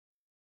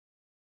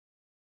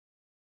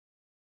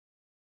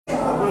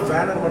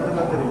Banner மட்டும்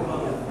தான் தெரியும்.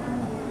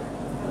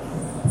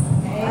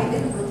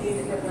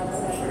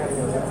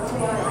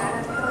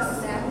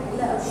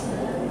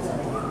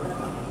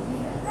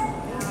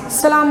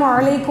 அஸ்ஸலாமு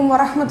அலைக்கும்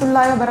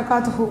வரஹ்மத்துல்லாஹி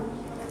வபரகாத்துஹு.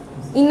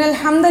 இன்னல்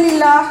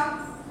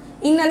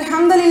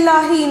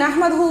ஹம்தலில்லாஹி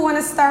நஹ்மதுஹு வ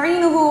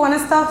நஸ்தஈனுஹு வ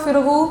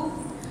நஸ்தக்ஃபிருஹு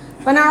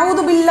வ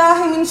நஊது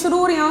பில்லாஹி மின்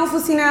ஷுரூரி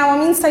அன்ஃபுஸினா வ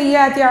மின்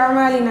ஸய்யிஆத்தி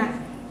அஅமாலினா.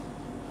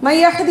 மை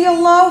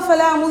யஹ்தியல்லாஹு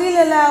ஃபலா முதில்ல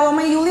லஹு வ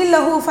மை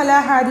யுலில்லஹு ஃபலா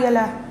ஹாதிய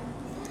லஹு.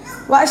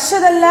 வ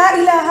அஷ்ஹது அன் லா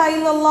இலாஹா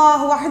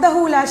இல்லல்லாஹு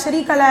வஹ்தஹு லா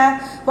ஷரீக லஹு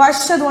வ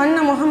அஷ்ஹது அன்ன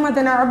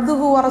முஹம்மதன்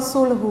அப்துஹு வ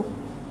ரசூலுஹு.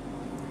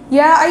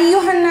 யா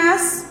அய்யுஹன்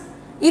நாஸ்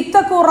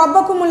இத்தகு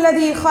ரப்பக்கும்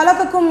அல்லதி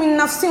خلقكم من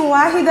نفس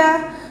واحدة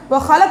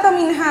وخلق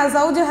منها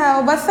زوجها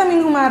وبث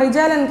منهما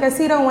رجالا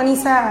كثيرا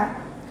ونساء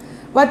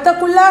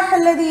واتقوا الله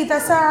الذي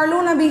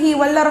تساءلون به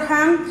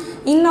والأرحام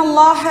إن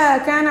الله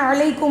كان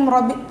عليكم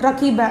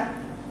رقيبا.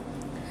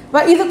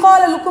 وإذ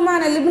قال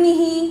لقمان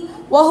لابنه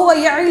وهو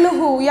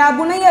يعظه يا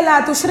بني لا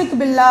تشرك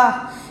بالله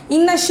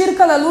إن الشرك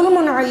لظلم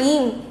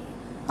عليم.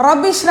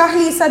 رب اشرح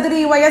لي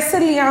صدري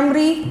ويسر لي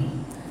أمري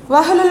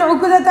واحلل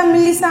عقدة من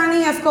لساني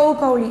يفقهوا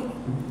قولي.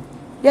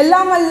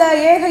 எல்லாம் அல்ல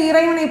ஏக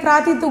இறைவனை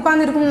பிரார்த்தித்து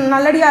உட்கார்ந்திருக்கும்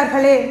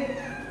நல்லடியார்களே,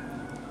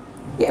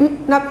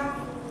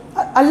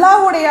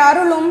 அல்லாஹ்வுடைய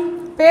அருளும்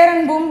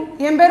பேரன்பும்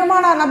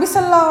எம்பெருமானார் நபி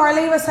ஸல்லல்லாஹு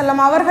அலைஹி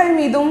வஸல்லம் அவர்கள்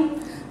மீதும்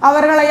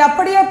அவர்களை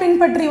அப்படியே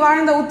பின்பற்றி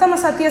வாழ்ந்த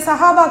உத்தம சத்திய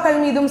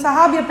சஹாபாக்கள் மீதும்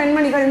சஹாபிய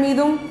பெண்மணிகள்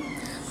மீதும்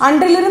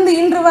அன்றிலிருந்து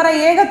இன்று வரை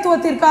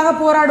ஏகத்துவத்திற்காக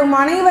போராடும்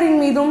அனைவரின்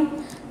மீதும்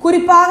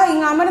குறிப்பாக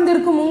இங்கு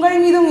அமர்ந்திருக்கும்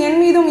உங்கள் மீதும்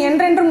என் மீதும்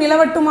என்றென்றும்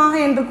நிலவட்டுமாக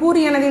என்று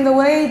கூறி எனது இந்த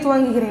உரையை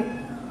துவங்குகிறேன்.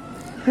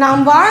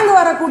 நாம் வாழ்ந்து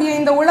வரக்கூடிய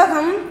இந்த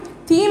உலகம்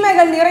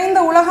தீமைகள் நிறைந்த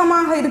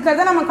உலகமாக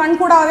இருக்கிறத நம்ம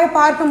கண்கூடாவே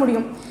பார்க்க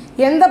முடியும்.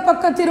 எந்த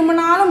பக்கம்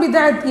திரும்பினாலும்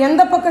பிதஅத்,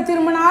 எந்த பக்கம்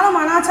திரும்பினாலும்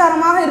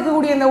அனாச்சாரமாக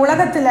இருக்கக்கூடிய இந்த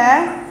உலகத்தில்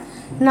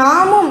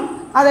நாமும்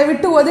அதை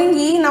விட்டு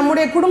ஒதுங்கி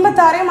நம்முடைய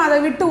குடும்பத்தாரையும் அதை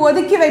விட்டு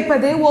ஒதுக்கி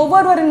வைப்பது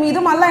ஒவ்வொருவரின்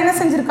மீதும் அல்லாஹ் என்ன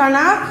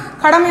செஞ்சிருக்கான்னா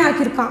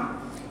கடமையாக்கியிருக்கான்.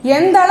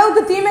 எந்த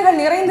அளவுக்கு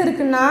தீமைகள் நிறைந்து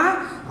இருக்குன்னா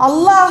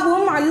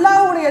அல்லாஹும்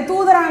அல்லாஹுடைய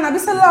தூதரான நபி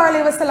ஸல்லல்லாஹு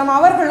அலைஹி வஸல்லம்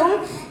அவர்களும்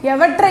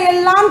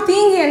எவற்றையெல்லாம்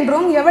தீங்கு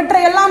என்றும்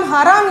எவற்றையெல்லாம்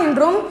ஹராம்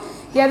என்றும்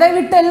எதை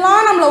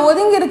விட்டெல்லாம் நம்மளை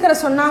ஒதுங்கி இருக்கிற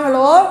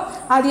சொன்னாங்களோ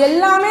அது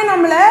எல்லாமே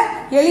நம்மளை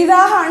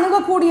எளிதாக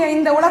அணுகக்கூடிய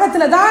இந்த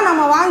உலகத்தில் தான்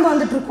நம்ம வாழ்ந்து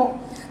வந்துட்டு இருக்கோம்.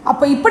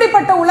 அப்போ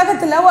இப்படிப்பட்ட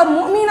உலகத்தில் ஒரு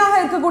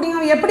முஃமினாக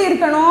இருக்கக்கூடியவங்க எப்படி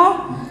இருக்கணும்?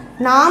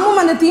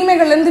 நாமும் அந்த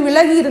தீமைகள்லேருந்து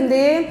விலகி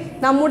இருந்து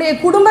நம்முடைய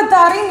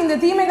குடும்பத்தாரையும் இந்த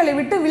தீமைகளை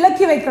விட்டு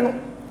விலக்கி வைக்கணும்.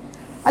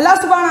 அல்லாஹ்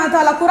சுப்ஹானஹு வ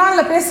தஆலா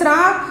குர்ஆன்ல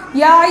பேசுறான்,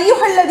 யா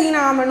அய்யுஹல்லதீன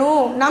ஆமனூ,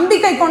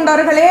 நம்பிக்கை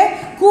கொண்டவர்களே,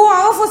 கூ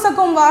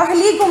அன்ஃபுஸக்கும் வ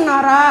அஹ்லீக்கும்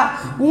நாரா,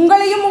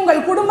 உங்களையும்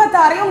உங்கள்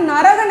குடும்பத்தாரையும்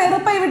நரக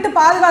நெருப்பை விட்டு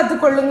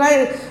பாதுகாத்துக் கொள்ளுங்கள்.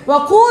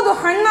 வகூது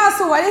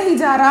ஹன்னாசு வல்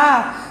ஹிஜாரா,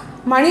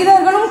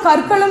 மனிதர்களும்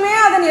கற்களுமே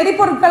அதன்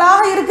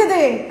எரிபொருட்களாக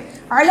இருக்குது.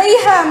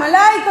 அலைஹ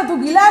மலாயிகத்து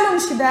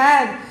கிலாலுன்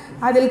ஷிதாத்,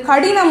 அதில்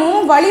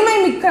கடினமும் வலிமை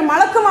மிக்க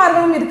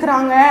மலக்குமார்களும்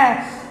இருக்கிறாங்க.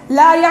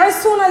 லா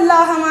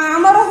யஸூனல்லாஹ மா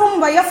அமரஹும்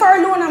வ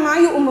யஃஅலூன மா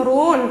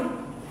யுஅமரூன்,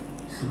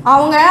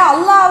 அவங்க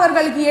அல்லாஹ்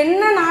அவர்களுக்கு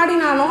என்ன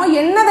நாடினானோ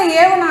என்னதை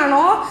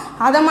ஏவனானோ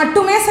அதை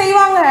மட்டுமே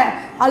செய்வாங்க.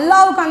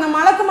 அல்லாஹ்வுக்கு அந்த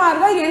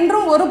மலக்குமார்கள்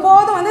என்றும்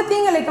ஒருபோதும்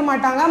தீங்கிழைக்க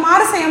மாட்டாங்க,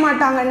 மாறு செய்ய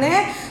மாட்டாங்கன்னு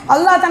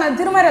அல்லாஹ் தனது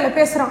திருமறையில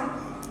பேசுறான்.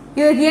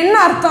 இதுக்கு என்ன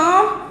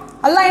அர்த்தம்?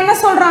 அல்லாஹ் என்ன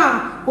சொல்றான்?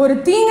 ஒரு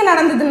தீங்கு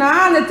நடந்ததுன்னா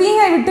அந்த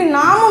தீங்கை விட்டு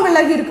நாமும்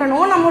விலகி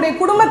இருக்கணும், நம்முடைய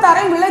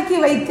குடும்பத்தாரையும் விலக்கி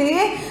வைத்து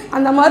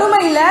அந்த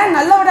மறுமையில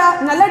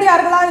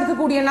நல்லடியார்களாக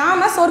இருக்கக்கூடிய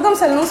நாம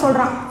சொர்க்கம் செல்லணும்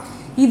சொல்றான்.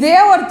 இதே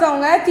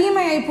ஒருத்தவங்க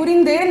தீமையை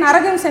புரிந்து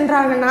நரகம்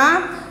சென்றாங்கன்னா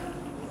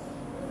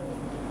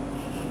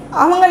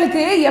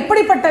அவங்களுக்கு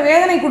எப்படிப்பட்ட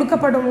வேதனை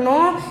கொடுக்கப்படும்னோ,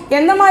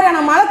 எந்த மாதிரியான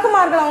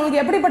மலக்குமார்கள்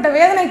அவங்களுக்கு எப்படிப்பட்ட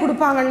வேதனை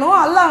கொடுப்பாங்கன்னோ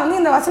அல்லாஹ்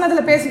இந்த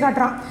வசனத்தில் பேசி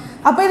காட்டுறான்.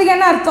 அப்போ இதுக்கு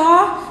என்ன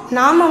அர்த்தம்?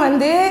 நாம்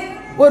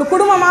ஒரு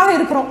குடும்பமாக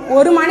இருக்கிறோம்.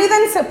 ஒரு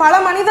மனிதன் பல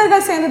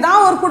மனிதர்கள் சேர்ந்து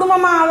தான் ஒரு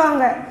குடும்பமாக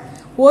ஆவாங்க.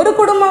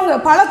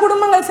 பல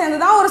குடும்பங்கள் சேர்ந்து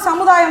தான் ஒரு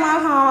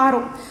சமுதாயமாக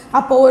மாறும்.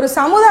 அப்போ ஒரு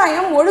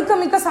சமுதாயம்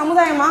ஒழுக்கமிக்க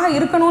சமுதாயமாக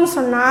இருக்கணும்னு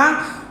சொன்னால்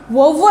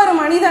ஒவ்வொரு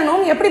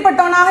மனிதனும்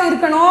எப்படிப்பட்டவனாக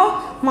இருக்கணும்?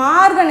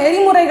 மார்க்க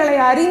நெறிமுறைகளை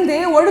அறிந்து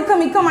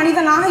ஒழுக்கமிக்க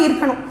மனிதனாக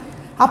இருக்கணும்.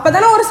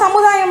 அப்போதானே ஒரு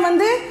சமுதாயம்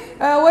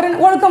ஒரு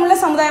ஒழுக்கமுள்ள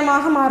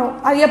சமுதாயமாக மாறும்.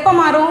 அது எப்போ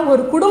மாறும்?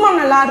 ஒரு குடும்பம்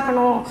நல்லா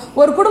இருக்கணும்,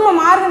 ஒரு குடும்பம்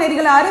மார்க்க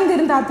நெறிகளை அறிந்து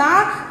இருந்தால்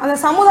தான் அந்த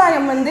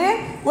சமுதாயம்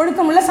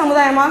ஒழுக்கமுள்ள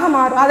சமுதாயமாக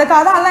மாறும்.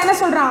 அதுக்காக தான் அல்லாஹ் என்ன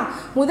சொல்கிறான்?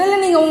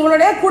 முதல்ல நீங்கள்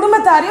உங்களுடைய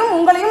குடும்பத்தாரையும்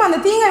உங்களையும் அந்த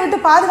தீங்கை விட்டு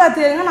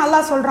பாதுகாத்துருங்கன்னு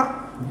அல்லாஹ் சொல்கிறான்.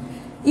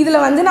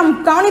 இதில் நம்ம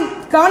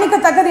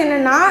கவனிக்கத்தக்கது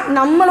என்னென்னா,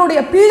 நம்மளுடைய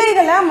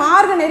பிள்ளைகளை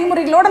மார்க்க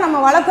நெறிமுறைகளோடு நம்ம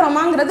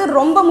வளர்க்குறோமாங்கிறது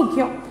ரொம்ப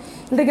முக்கியம்.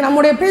 இன்றைக்கு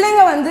நம்முடைய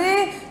பிள்ளைங்க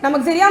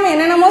நமக்கு தெரியாமல்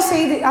என்னென்னமோ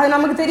செய்யுது, அது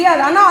நமக்கு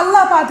தெரியாது, ஆனால்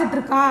அல்லாஹ் பார்த்துட்டு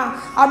இருக்கான்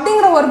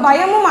அப்படிங்கிற ஒரு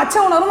பயமும் அச்ச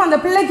உணர்வும் அந்த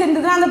பிள்ளைக்கு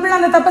இருந்ததுன்னா அந்த பிள்ளை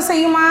அந்த தப்பை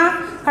செய்யுமா?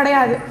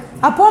 கிடையாது.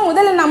 அப்போது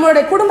முதல்ல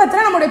நம்மளுடைய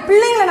குடும்பத்தில் நம்மளுடைய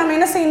பிள்ளைங்களை நம்ம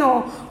என்ன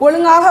செய்யணும்?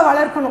 ஒழுங்காக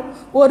வளர்க்கணும்.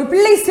 ஒரு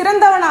பிள்ளை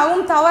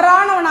சிறந்தவனாகவும்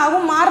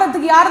தவறானவனாகவும்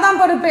மாறுறதுக்கு யார்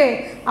தான் பொறுப்பு?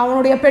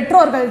 அவனுடைய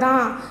பெற்றோர்கள்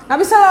தான்.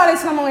 நபி ஸல்லல்லாஹு அலைஹி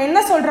வஸல்லம் அவங்க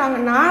என்ன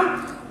சொல்கிறாங்கன்னா,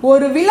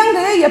 ஒரு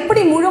விலங்கு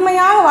எப்படி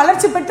முழுமையாக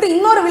வளர்ச்சி பெற்று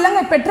இன்னொரு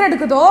விலங்கை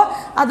பெற்றெடுக்குதோ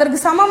அதற்கு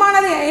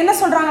சமமானது என்ன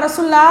சொல்றாங்க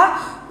ரசூல்லா?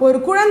 ஒரு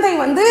குழந்தை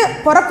வந்து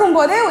பிறக்கும்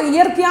போதே ஒரு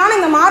இயற்கையான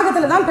இந்த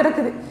மார்க்கத்தில் தான்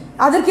பிறக்குது.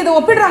 அதற்கு இதை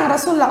ஒப்பிடுறாங்க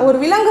ரசூல்லா. ஒரு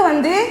விலங்கு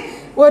வந்து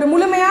ஒரு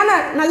முழுமையான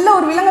நல்ல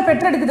ஒரு விலங்கை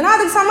பெற்றெடுக்குதுன்னா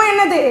அதுக்கு சமம்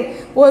என்னது?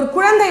 ஒரு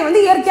குழந்தை வந்து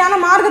இயற்கையான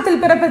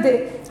மார்க்கத்தில் பிறப்பது.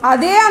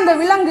 அதே அந்த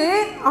விலங்கு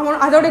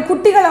அதோடைய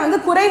குட்டிகளை வந்து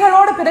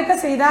குறைகளோடு பிறக்க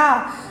செய்தா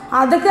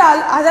அதுக்கு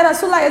அதை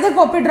ரசூல்லா எதுக்கு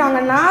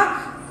ஒப்பிடுறாங்கன்னா,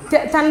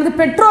 தனது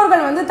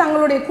பெற்றோர்கள் வந்து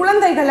தங்களுடைய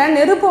குழந்தைகளை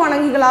நெருப்பு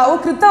வணங்கிகளாவோ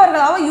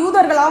கிறிஸ்தவர்களாவோ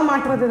யூதர்களாவோ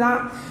மாற்றுவது தான்.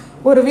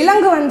 ஒரு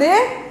விலங்கு வந்து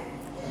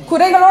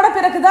குறைகளோட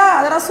பிறக்குதா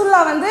அதை ரசூல்லா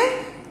வந்து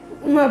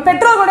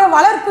பெற்றோர்களுடைய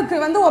வளர்ப்புக்கு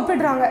வந்து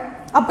ஒப்பிடுறாங்க.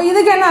 அப்போ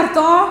இதுக்கு என்ன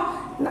அர்த்தம்?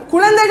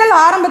 குழந்தைகள்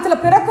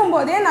ஆரம்பத்தில் பிறக்கும்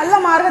போதே நல்ல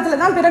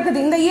மார்க்கத்தில் தான் பிறக்குது,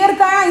 இந்த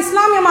இயற்கையான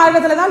இஸ்லாமிய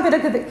மார்க்கத்தில் தான்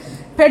பிறக்குது.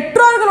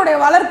 பெற்றோர்களுடைய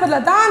வளர்ப்புல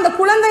தான் அந்த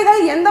குழந்தைகள்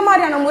எந்த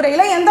மாதிரியான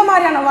முறையில் எந்த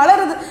மாதிரியான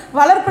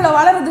வளர்ப்பில்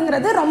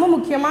வளருதுங்கிறது ரொம்ப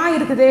முக்கியமாக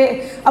இருக்குது.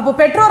 அப்போ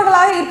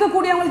பெற்றோர்களாக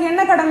இருக்கக்கூடியவங்களுக்கு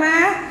என்ன கடமை?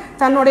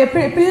 தன்னுடைய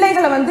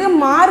பிள்ளைகளை வந்து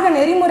மார்க்க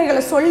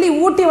நெறிமுறைகளை சொல்லி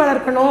ஊட்டி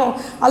வளர்க்கணும்,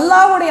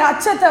 அல்லாஹ்வுடைய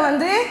அச்சத்தை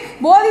வந்து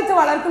போதித்து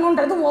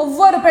வளர்க்கணுன்றது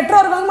ஒவ்வொரு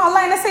பெற்றோர்களும்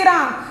அல்லாஹ் என்ன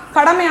செய்கிறான்?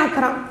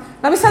 கடமையாக்குறான்.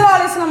 நபி ஸல்லல்லாஹு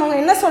அலைஹி வஸல்லம் அவங்க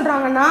என்ன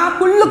சொல்றாங்கன்னா,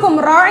 குல்லுக்கும்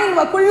ராயின்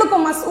வ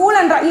குல்லுக்கும்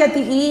மஸ்ஊலன்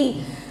ரஅய்யதிஹி,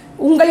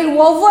 உங்களில்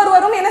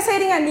ஒவ்வொருவரும் என்ன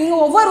செய்றீங்க? நீங்க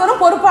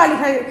ஒவ்வொருவரும்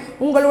பொறுப்பாளிகள்,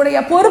 உங்களுடைய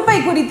பொறுப்பை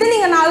குறித்து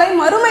நீங்க நாளை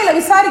மறுமையில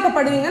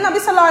விசாரிக்கப்படுவீங்க. நபி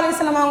ஸல்லல்லாஹு அலைஹி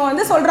வஸல்லம் அவங்க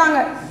வந்து சொல்றாங்க.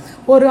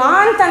 ஒரு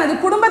ஆண் தனது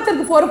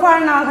குடும்பத்திற்கு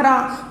பொறுப்பாளன்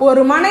ஆகிறான்,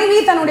 ஒரு மனைவி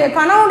தன்னுடைய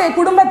கணவனுடைய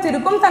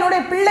குடும்பத்திற்கும் தன்னுடைய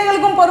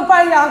பிள்ளைகளுக்கும்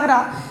பொறுப்பாளி ஆகிறா.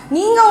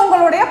 நீங்க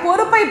உங்களுடைய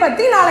பொறுப்பை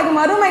பற்றி நாளைக்கு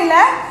மறுமையில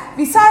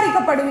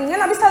விசாரிக்கப்படுவீங்க.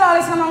 நபி ஸல்லல்லாஹு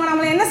அலைஹி வஸல்லம் அவங்க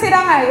நம்மளை என்ன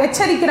செய்றாங்க?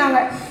 எச்சரிக்கிறாங்க.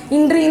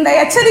 இன்று இந்த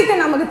எச்சரிக்கை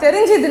நமக்கு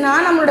தெரிஞ்சதுன்னா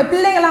நம்மளோட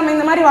பிள்ளைகளை நம்ம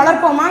இந்த மாதிரி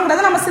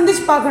வளர்ப்போமாங்கிறத நம்ம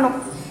சிந்திச்சு பார்க்கணும்.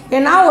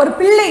 ஏன்னா ஒரு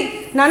பிள்ளை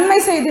நன்மை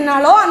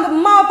செய்தினாலோ அந்த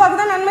அம்மா அப்பாவுக்கு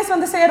தான் நன்மை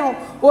வந்து சேரும்.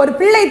 ஒரு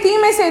பிள்ளை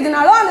தீமை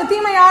செய்தினாலோ அந்த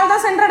தீமை யார்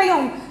தான்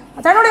சென்றடையும்?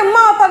 தன்னுடைய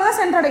அம்மா அப்பாவுக்கு தான்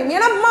சென்றடையும்.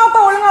 ஏன்னா அம்மா அப்பா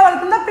ஒழுங்காக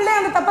வளர்த்துருந்தா பிள்ளை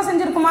அந்த தப்பை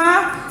செஞ்சிருக்குமா?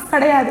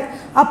 கிடையாது.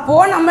 அப்போ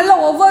நம்மள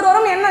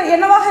ஒவ்வொருவரும்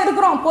என்னவாக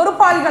இருக்கிறோம்?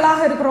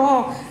 பொறுப்பாளிகளாக இருக்கிறோம்.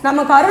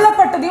 நமக்கு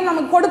அருளப்பட்டதையும்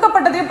நமக்கு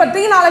கொடுக்கப்பட்டதையும்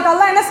பற்றி நாளைக்கு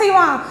அல்லாஹ் என்ன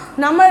செய்வான்?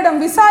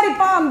 நம்மளிடம்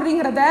விசாரிப்பான்.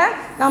 அப்படிங்கிறத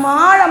நம்ம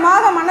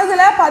ஆழமாக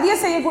மனதில் பதிய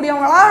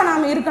செய்யக்கூடியவங்களாக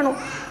நாம் இருக்கணும்.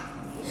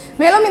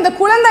 மேலும் இந்த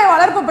குழந்தை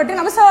வளர்ப்பு பற்றி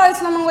நபி ஸல்லல்லாஹு அலைஹி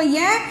வஸல்லம் அவங்க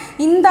ஏன்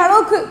இந்த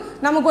அளவுக்கு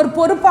நமக்கு ஒரு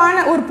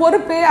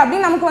பொறுப்பு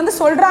அப்படின்னு நமக்கு வந்து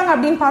சொல்றாங்க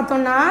அப்படின்னு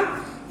பார்த்தோம்னா,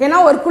 ஏன்னா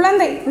ஒரு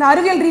குழந்தை இந்த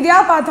அறிவியல்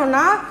ரீதியாக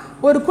பார்த்தோம்னா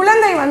ஒரு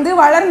குழந்தை வந்து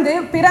வளர்ந்து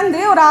பிறந்து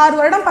ஒரு 6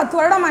 வருடம் 10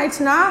 வருடம்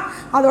ஆயிடுச்சுன்னா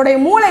அதோடைய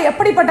மூளை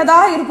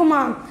எப்படிப்பட்டதாக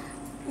இருக்குமா?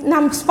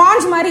 நம்ம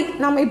ஸ்பாஞ்ச் மாதிரி.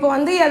 நம்ம இப்போ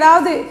வந்து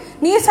ஏதாவது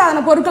நீர்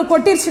சாதன பொருட்கள்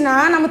கொட்டிருச்சுன்னா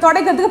நம்ம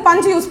துடைக்கிறதுக்கு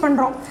பஞ்சு யூஸ்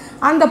பண்ணுறோம்.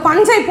 அந்த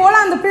பஞ்சை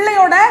போல் அந்த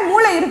பிள்ளையோட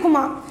மூளை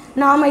இருக்குமா?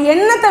 நாம்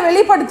என்னத்தை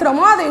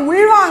வெளிப்படுத்துகிறோமோ அதை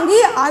உள்வாங்கி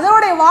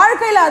அதோடைய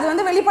வாழ்க்கையில் அது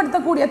வந்து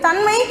வெளிப்படுத்தக்கூடிய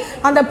தன்மை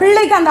அந்த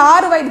பிள்ளைக்கு, அந்த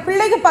 6 வயது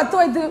பிள்ளைக்கு 10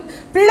 வயது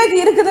பிள்ளைக்கு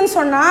இருக்குதுன்னு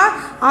சொன்னால்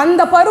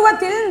அந்த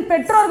பருவத்தில்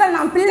பெற்றோர்கள்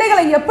நாம்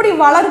பிள்ளைகளை எப்படி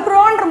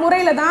வளர்க்குறோன்ற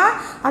முறையில் தான்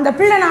அந்த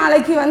பிள்ளை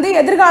நாளைக்கு வந்து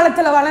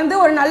எதிர்காலத்தில் வளர்ந்து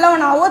ஒரு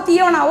நல்லவனாவோ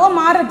தீயவனாவோ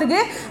மாறுறதுக்கு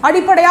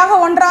அடிப்படையாக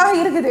ஒன்றாக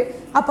இருக்குது.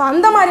 அப்போ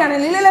அந்த மாதிரியான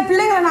நிலையில்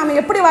பிள்ளைங்களை நாம்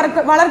எப்படி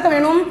வளர்க்க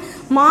வேணும்?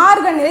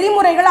 மார்க்க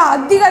நெறிமுறைகளை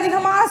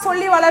அதிகமாக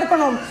சொல்லி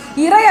வளர்க்கணும்.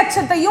 இறை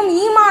அச்சத்தையும்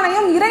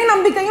ஈமானையும் இறை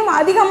நம்பிக்கையும்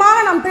அதிகமாக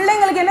நம்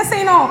பிள்ளைங்களுக்கு என்ன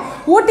செய்யணும்?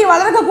 ஊட்டி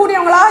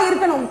வளர்க்கக்கூடியவங்களாக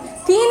இருக்கணும்.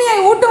 தீனியை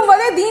ஊட்டும்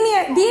போதே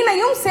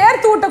தீனையும்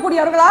சேர்த்து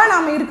ஊட்டக்கூடியவர்களாக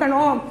நாம்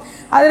இருக்கணும்.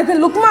 அதற்கு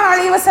லுக்மான்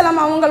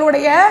அலைஹிஸ்ஸலாம்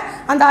அவங்களுடைய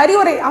அந்த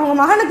அறிவுரை, அவங்க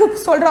மகனுக்கு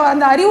சொல்ற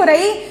அந்த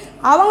அறிவுரை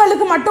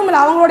அவங்களுக்கு மட்டும் இல்லை,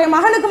 அவங்களுடைய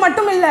மகனுக்கு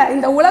மட்டும் இல்லை,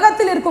 இந்த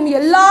உலகத்தில் இருக்கும்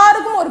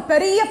எல்லாருக்கும் ஒரு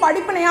பெரிய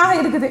படிப்பினையாக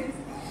இருக்குது.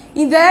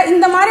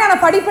 இந்த மாதிரியான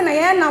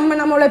படிப்பினையை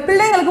நம்மளோட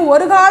பிள்ளைங்களுக்கு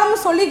ஒரு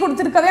காலமும் சொல்லி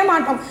கொடுத்துருக்கவே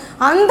மாட்டோம்.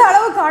 அந்த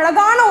அளவுக்கு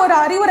அழகான ஒரு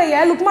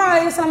அறிவுரையை லுக்மான்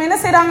அலைஹிஸ்ஸலாம் என்ன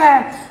செய்கிறாங்க?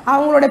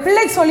 அவங்களோட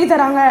பிள்ளைக்கு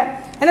சொல்லித்தராங்க.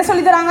 என்ன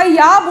சொல்லித்தராங்க?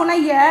 யா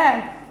புனைய,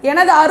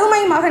 எனது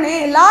அருமை மகனே,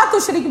 லா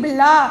துஷ்ரிக்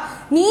பில்லா,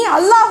 நீ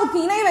அல்லாஹுக்கு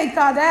இணை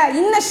வைக்காத.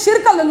 இன்ன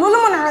ஷிர்கல்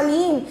லுல்முன்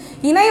அலீம்,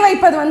 இணை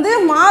வைப்பது வந்து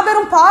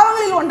மாபெரும்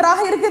பாவங்களில் ஒன்றாக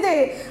இருக்குது.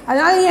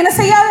 அதனால நீ என்ன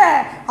செய்யாத?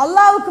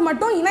 அல்லாஹுக்கு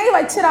மட்டும் இணை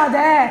வச்சிடாத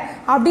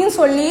அப்படின்னு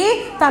சொல்லி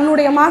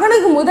தன்னுடைய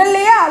மகனுக்கு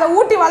முதல்லையே அதை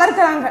ஊட்டி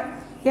வளர்க்குறாங்க.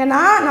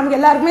 ஏன்னா நமக்கு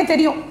எல்லாருக்குமே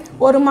தெரியும்,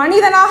 ஒரு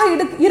மனிதனாக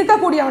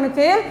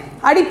இருக்கக்கூடியவனுக்கு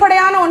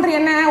அடிப்படையான ஒன்று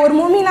என்ன? ஒரு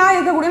முஃமினாக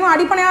இருக்கக்கூடியவன்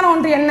அடிப்படையான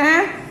ஒன்று என்ன?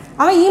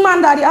 அவன்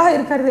ஈமான்தாரியாக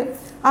இருக்கிறது.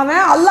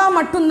 அவன் அல்லாஹ்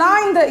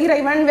மட்டும்தான் இந்த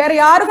இறைவன், வேற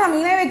யாருக்கும் நம்ம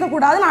இணை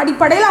வைக்கக்கூடாதுன்னு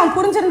அடிப்படையில் அவன்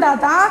புரிஞ்சிருந்தா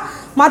தான்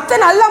மற்ற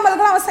நல்ல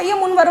அமல்களை அவன் செய்ய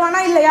முன்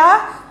வருவானா இல்லையா?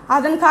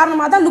 அதன்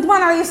காரணமாக தான்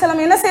லுக்மான்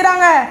அலைஹிஸ்ஸலாம் என்ன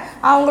செய்கிறாங்க?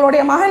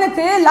 அவங்களுடைய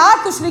மகனுக்கு லா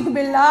துஷ்ரிக்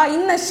பில்லா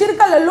இன்ன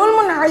ஷிர்கல்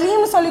லுல்முன்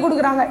அலீம் சொல்லி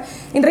கொடுக்குறாங்க.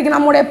 இன்றைக்கு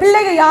நம்முடைய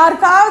பிள்ளைங்க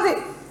யாருக்காவது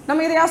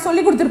நம்ம இதையா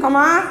சொல்லி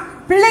கொடுத்துருக்கோமா?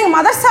 பிள்ளைங்க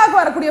மதர்சாக்கு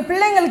வரக்கூடிய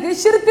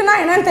பிள்ளைங்களுக்கு ஷிர்க்குன்னா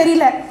என்னன்னு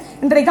தெரியல.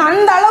 இன்றைக்கு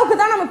அந்த அளவுக்கு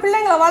தான் நம்ம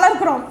பிள்ளைங்களை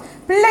வளர்க்குறோம்.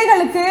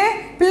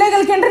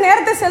 பிள்ளைகளுக்கு என்று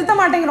நேரத்தை செலுத்த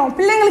மாட்டேங்கிறோம்.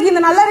 பிள்ளைங்களுக்கு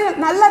இந்த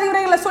நல்ல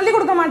அறிவுரைகளை சொல்லிக்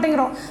கொடுக்க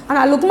மாட்டேங்கிறோம்.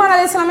 ஆனால் லுக்மான்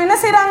அலைஹிஸ்ஸலாம் என்ன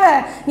செய்கிறாங்க?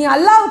 நீ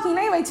அல்லாஹ்வுக்கு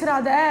இணை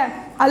வச்சிடாத,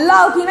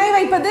 அல்லாஹ்வுக்கு இணை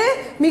வைப்பது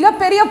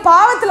மிகப்பெரிய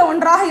பாவத்தில்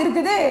ஒன்றாக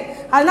இருக்குது.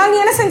 அதனால நீ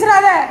என்ன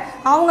செஞ்சிடாத,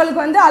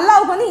 அவங்களுக்கு வந்து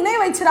அல்லாஹ்வுக்கு வந்து இணை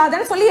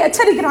வச்சிடாதன்னு சொல்லி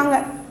எச்சரிக்கிறாங்க.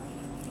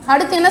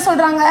 அடுத்து என்ன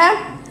சொல்கிறாங்க?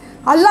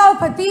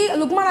 அல்லாஹ் பற்றி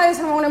லுக்மான்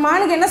அலைஹிஸ்ஸலாம் அவங்களுடைய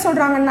மகனுக்கு என்ன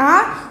சொல்கிறாங்கன்னா,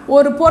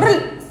 ஒரு பொருள்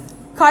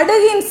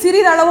கடுகின்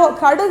சிறிதளவோ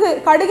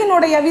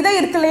கடுகினுடைய விதை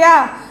இருக்கு இல்லையா,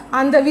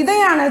 அந்த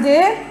விதையானது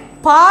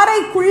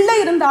பாறைக்குள்ளே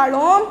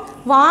இருந்தாலும்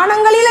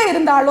வானங்களில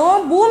இருந்தாலும்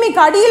பூமிக்கு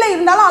அடியில்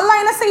இருந்தாலும்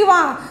அல்லாஹ் என்ன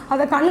செய்வான்,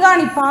 அதை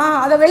கண்காணிப்பான்,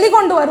 அதை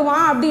வெளிக்கொண்டு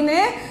வருவான் அப்படின்னு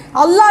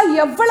அல்லாஹ்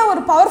எவ்வளோ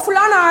ஒரு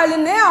பவர்ஃபுல்லான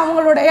ஆளுன்னு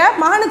அவங்களுடைய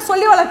மகனுக்கு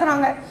சொல்லி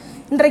வளர்க்குறாங்க.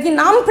 இன்றைக்கு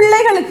நம்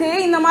பிள்ளைகளுக்கு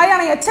இந்த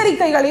மாதிரியான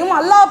எச்சரிக்கைகளையும்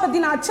அல்லாஹ்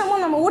பற்றின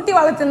அச்சமும் நம்ம ஊட்டி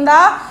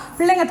வளர்த்துருந்தா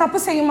பிள்ளைங்க தப்பு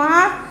செய்யுமா?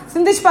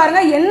 சிந்திச்சு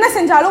பாருங்க. என்ன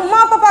செஞ்சாலும் உமா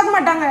அப்பா பார்க்க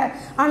மாட்டாங்க,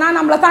 ஆனால்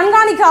நம்மளை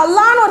கண்காணிக்க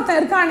அல்லான்னு ஒருத்தன்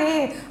இருக்கானே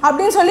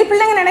அப்படின்னு சொல்லி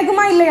பிள்ளைங்க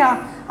நினைக்குமா இல்லையா?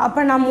 அப்போ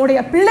நம்முடைய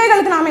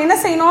பிள்ளைகளுக்கு நாம் என்ன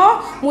செய்யணும்,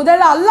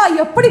 முதல்ல அல்லாஹ்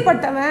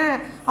எப்படிப்பட்டவன்,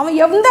 அவன்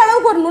எந்த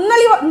அளவுக்கு ஒரு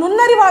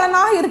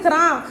நுண்ணறிவாளனாக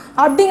இருக்கிறான்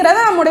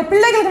அப்படிங்கிறத நம்முடைய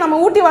பிள்ளைகளுக்கு நம்ம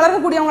ஊட்டி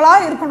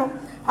வளர்க்கக்கூடியவங்களாக இருக்கணும்.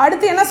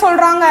 அடுத்து என்ன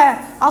சொல்கிறாங்க,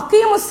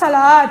 அகீமுஸ்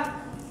ஸலாத்,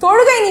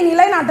 தொழுகை நீ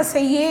நிலைநாட்ட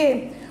செய்யு,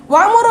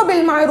 வஅமுரு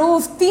பில்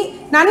மஅரூஃப்,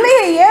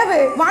 நன்மையை ஏவு,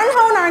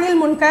 வன்ஹவு அனில்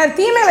முன்கர்,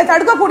 தீமைகளை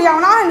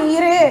தடுக்கக்கூடியவனாக நீ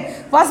இரு,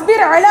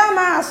 வஸ்பிர் அலா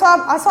மா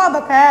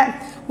அஸாபக,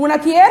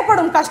 உனக்கு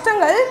ஏற்படும்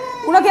கஷ்டங்கள்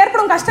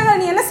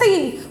நீ என்ன செய்,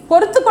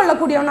 பொறுத்து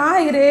கொள்ளக்கூடியவனாக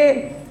இரு,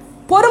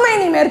 பொறுமை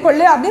நீ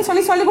மேற்கொள்ளு அப்படின்னு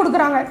சொல்லி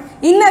கொடுக்குறாங்க.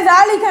 இன்ன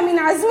ஜாலிக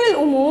மின் அஸ்மில்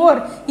உமூர்,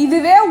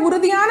 இதுவே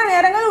உறுதியான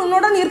நேரங்கள்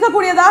உன்னுடன்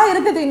இருக்கக்கூடியதாக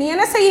இருக்குது. நீ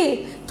என்ன செய்,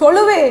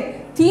 தொழுவே,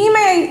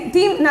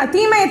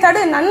 தீமையை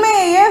தடு,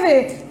 நன்மையை ஏவு,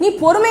 நீ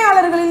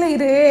பொறுமையாளர்களில்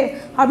இரு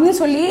அப்படின்னு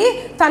சொல்லி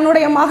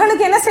தன்னுடைய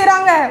மகனுக்கு என்ன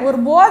செய்கிறாங்க, ஒரு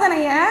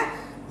போதனையை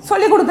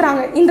சொல்லி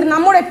கொடுக்குறாங்க. இன்று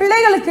நம்முடைய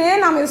பிள்ளைகளுக்கு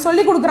நாம் இதை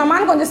சொல்லி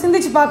கொடுக்குறோமான்னு கொஞ்சம்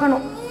சிந்திச்சு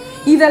பார்க்கணும்.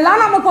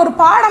 இதெல்லாம் நமக்கு ஒரு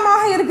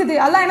பாடமாக இருக்குது.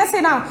 அல்லாஹ் என்ன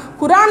செய்யலாம்,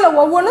 குரான்ல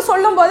ஒவ்வொன்றும்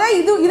சொல்லும் போதே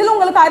இதில்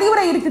உங்களுக்கு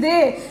அறிவுரை இருக்குது,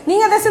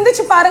 நீங்கள் அதை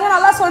சிந்திச்சு பாருங்க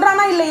நல்லா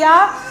சொல்கிறானா இல்லையா?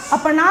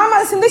 அப்போ நாம்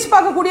அதை சிந்திச்சு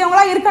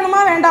பார்க்கக்கூடியவங்களா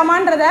இருக்கணுமா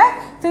வேண்டாமான்றத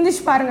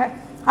சிந்திச்சு பாருங்க.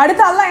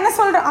 அடுத்து அல்லாஹ் என்ன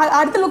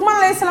அடுத்து லுக்மான்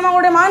அலைஹிஸ்ஸலாம்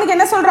அவங்களுடைய மகனுக்கு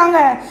என்ன சொல்றாங்க,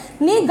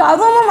 நீ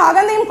கர்வமும்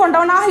அகந்தையும்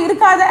கொண்டவனாக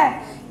இருக்காத.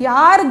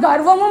 யார்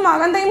கர்வமும்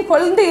அகந்தையும்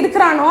கொண்டு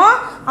இருக்கிறானோ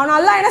அவன்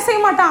அல்லாஹ் என்ன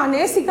செய்ய மாட்டான்,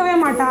 நேசிக்கவே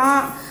மாட்டான்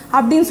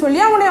அப்படின்னு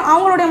சொல்லி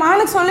அவங்களுடைய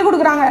மகனுக்கு சொல்லி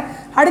கொடுக்குறாங்க.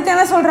 அடுத்து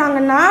என்ன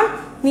சொல்றாங்கன்னா,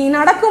 நீ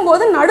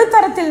நடக்கும்போது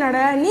நடுத்தரத்தில் நட,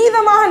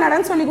 நீதமாக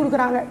நடன்னு சொல்லி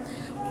கொடுக்குறாங்க.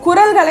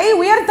 குரல்களை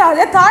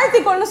உயர்த்தாத,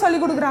 தாழ்த்திக்கொள்னு சொல்லி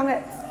கொடுக்குறாங்க.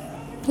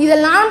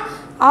 இதெல்லாம்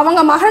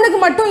அவங்க மகனுக்கு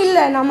மட்டும்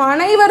இல்லை, நம்ம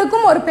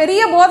அனைவருக்கும் ஒரு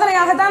பெரிய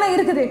போதனையாகத்தானே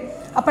இருக்குது.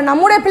 அப்போ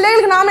நம்முடைய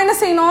பிள்ளைகளுக்கு நாம் என்ன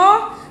செய்யணும்,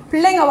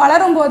 பிள்ளைங்க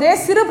வளரும் போதே,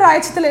 சிறு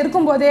பிராயச்சத்தில்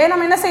இருக்கும்போதே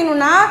நம்ம என்ன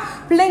செய்யணும்னா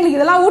பிள்ளைங்களுக்கு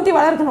இதெல்லாம் ஊட்டி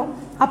வளர்க்கணும்.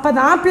 அப்போ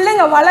தான்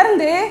பிள்ளைங்க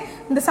வளர்ந்து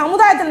இந்த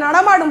சமுதாயத்தில்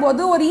நடமாடும்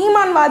போது ஒரு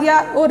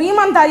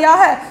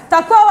ஈமான்தாரியாக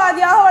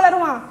தக்குவாதியாக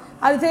வளருவான்.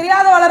 அது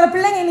தெரியாத வளர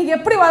பிள்ளைங்க இன்னைக்கு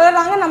எப்படி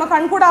வளர்றாங்க நம்ம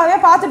கண்கூடாவே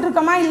பார்த்துட்டு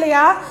இருக்கோமா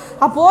இல்லையா?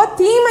 அப்போது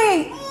தீமையை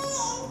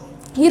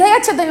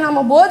இரையச்சத்தை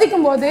நம்ம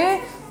போதிக்கும் போது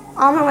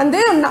அவன்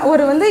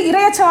ஒரு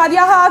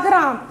இரையச்சவாதியாக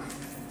ஆகுறான்,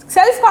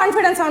 செல்ஃப்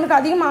கான்ஃபிடன்ஸ் அவனுக்கு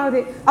அதிகமாகுது.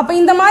 அப்போ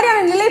இந்த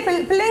மாதிரியான நிலை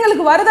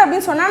பிள்ளைங்களுக்கு வருது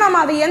அப்படின்னு சொன்னால் நம்ம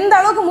அதை எந்த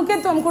அளவுக்கு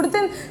முக்கியத்துவம் கொடுத்து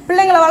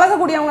பிள்ளைங்களை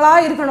வளர்க்கக்கூடியவங்களா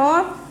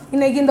இருக்கணும்.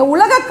 இன்னைக்கு இந்த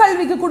உலக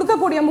கல்விக்கு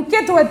கொடுக்கக்கூடிய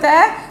முக்கியத்துவத்தை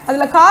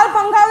அதில் கால்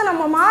பங்காவது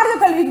நம்ம மார்க்க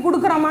கல்விக்கு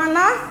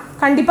கொடுக்குறோமான்னா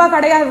கண்டிப்பாக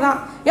கிடையாது தான்.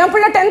 என்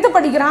பிள்ளை 10th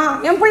படிக்கிறான்,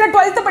 என் பிள்ளை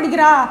 12th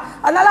படிக்கிறா,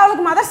 அதனால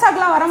அவளுக்கு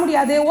மதர்சாக்கெலாம் வர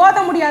முடியாது, ஓத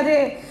முடியாது,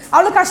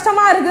 அவளுக்கு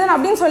கஷ்டமாக இருக்குதுன்னு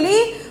அப்படின்னு சொல்லி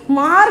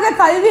மார்க்க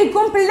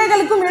கல்விக்கும்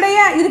பிள்ளைகளுக்கும்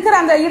இடையே இருக்கிற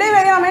அந்த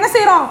இடைவெளியை நம்ம என்ன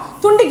செய்கிறோம்,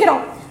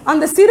 துண்டிக்கிறோம்.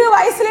 அந்த சிறு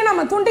வயசுலேயே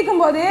நம்ம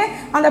துண்டிக்கும் போது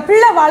அந்த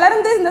பிள்ளை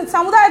வளர்ந்து இந்த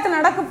சமுதாயத்தில்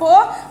நடக்கப்போ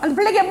அந்த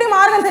பிள்ளைக்கு எப்படி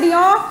மார்க்கம்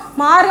தெரியும்,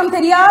 மார்க்கம்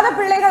தெரியாத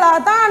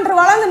பிள்ளைகளாக தான் அன்று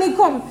வளர்ந்து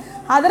நிற்கும்.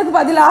 அதற்கு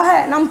பதிலாக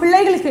நம்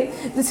பிள்ளைகளுக்கு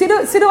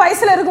சிறு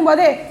வயசுல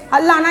இருக்கும்போதே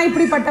அல்லாஹ்னா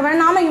இப்படிப்பட்டவன்,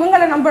 நாம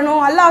இவங்களை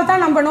நம்பணும், அல்லாஹ்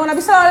தான் நம்பணும்,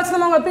 நபி ஸல்லல்லாஹு அலைஹி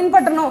வஸல்லம் அவங்களை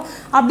பின்பற்றணும்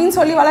அப்படின்னு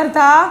சொல்லி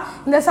வளர்த்தா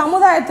இந்த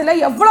சமுதாயத்தில்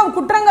எவ்வளவு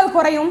குற்றங்கள்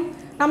குறையும்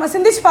நம்ம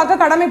சிந்திச்சு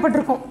பார்க்க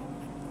கடமைப்பட்டிருக்கோம்.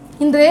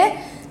 இன்று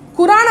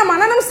குரானை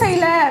மனனம்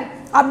செய்யல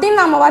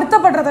அப்படின்னு நம்ம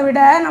வருத்தப்படுறதை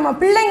விட நம்ம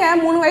பிள்ளைங்க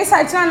 3 வயசு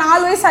ஆயிடுச்சுன்னா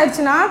 4 வயசு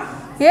ஆயிடுச்சுன்னா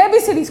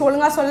ஏபிசிடி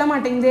ஒழுங்காக சொல்ல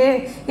மாட்டேங்குது,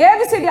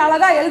 ஏபிசிடி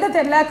அழகாக எழுத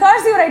தெரியல,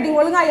 கர்சிவ் ரைட்டிங்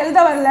ஒழுங்காக எழுத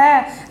வரல,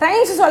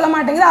 ரைம்ஸ் சொல்ல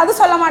மாட்டேங்குது, அது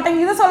சொல்ல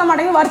மாட்டேங்குது, இது சொல்ல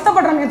மாட்டேங்குது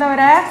வருத்தப்படுறோமே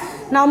தவிர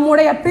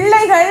நம்முடைய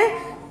பிள்ளைகள்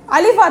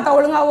அலிஃபாத்தை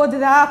ஒழுங்காக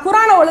ஓதுதா,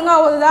 குரானை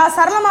ஒழுங்காக ஓதுதா,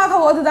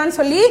 சரளமாக ஓதுதான்னு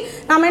சொல்லி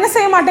நம்ம என்ன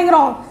செய்ய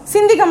மாட்டேங்கிறோம்,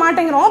 சிந்திக்க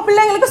மாட்டேங்கிறோம்,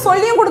 பிள்ளைங்களுக்கு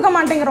சொல்லியும் கொடுக்க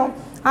மாட்டேங்கிறோம்.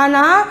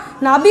 ஆனால்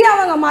நபி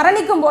அவங்க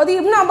மரணிக்கும் போது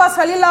இப்னு அப்பாஸ்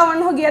ரலியல்லாஹு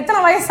அன்ஹுக்கு எத்தனை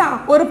வயசான்,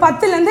 ஒரு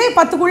 10லேருந்து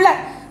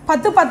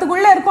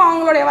 10க்குள்ளே இருக்கும்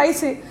அவங்களுடைய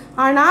வயசு.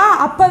 ஆனால்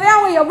அப்போவே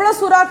அவங்க எவ்வளோ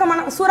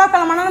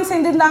சூறாக்களை மனனம்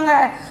செய்திருந்தாங்க,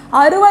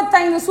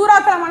 65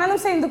 சூறாக்களை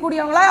மனனம் செய்து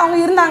கூடியவங்களா அவங்க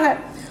இருந்தாங்க.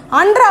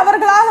 அன்று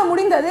அவர்களாக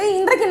முடிந்தது,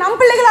 இன்றைக்கு நம்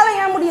பிள்ளைகளால்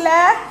ஏன் முடியல?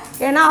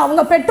 ஏன்னா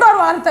அவங்க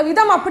பெற்றோர் வளர்த்த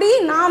விதம் அப்படி,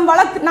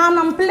 நாம்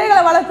நம்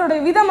பிள்ளைகளை வளர்க்கிற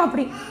விதம்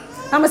அப்படி.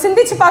 நம்ம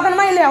சிந்திச்சு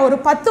பார்க்கணுமா இல்லையா? ஒரு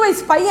 10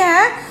 வயசு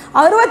பையன்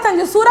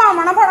 65 சூறா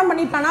மனப்பாடம்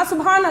பண்ணிட்டானா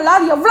சுப்ஹானல்லாஹ்,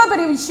 அது எவ்வளோ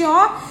பெரிய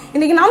விஷயம்.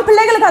 இன்றைக்கி நம்ம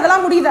பிள்ளைகளுக்கு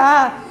அதெல்லாம் முடியுதா?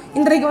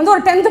 இன்றைக்கு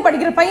ஒரு 10th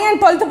படிக்கிற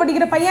பையன் 12th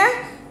படிக்கிற பையன்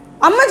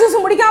அம்மா ஜூஸ்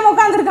முடிக்காமல்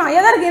உட்காந்துருக்கான்.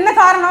 எதற்கு, என்ன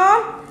காரணம்?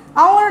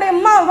 அவங்களுடைய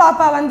அம்மா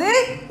பாப்பா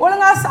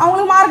ஒழுங்காக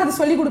அவங்களுக்கு மார்க்கத்தை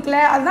சொல்லி கொடுக்கல,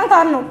 அதுதான்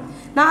காரணம்.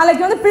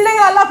 நாளைக்கு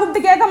பிள்ளைங்க எல்லாம்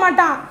கூப்பிட்டு கேட்க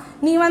மாட்டான்,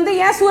 நீ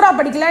ஏன் சூறா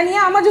படிக்கல, நீ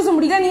ஏன் அம்மா ஜூஸ்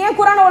முடிக்கல, நீ ஏன்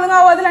குரானை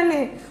ஒழுங்காக ஓதலன்னு.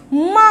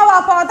 உம்மா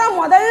பாப்பாவை தான்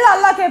முதல்ல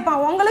அல்லாஹ்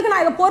கேட்பான், உங்களுக்கு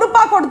நான் இதை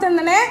பொறுப்பாக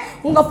கொடுத்துருந்தேனே,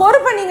 உங்கள்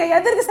பொறுப்பை நீங்கள்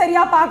எதற்கு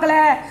சரியாக பார்க்கல,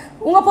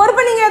 உங்கள்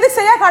பொறுப்பை நீங்கள் எதுக்கு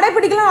சரியாக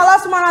கடைப்பிடிக்கலாம்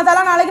அல்லாஹ் சுப்ஹானஹு வ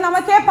தஆலா நாளைக்கு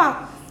நம்ம கேட்பான்.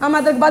 நம்ம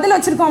அதுக்கு பதில்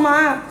வச்சுருக்கோமா?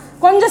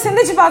 கொஞ்சம்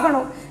சிந்திச்சு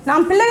பார்க்கணும்.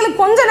 நாம்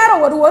பிள்ளைங்களுக்கு கொஞ்ச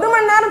நேரம் ஒரு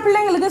மணி நேரம்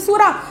பிள்ளைங்களுக்கு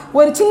சூறா,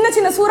 ஒரு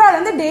சின்ன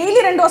சூறாலேருந்து டெய்லி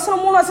 2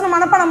 வசனம் 3 வசனம்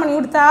மனப்பாடம் பண்ணி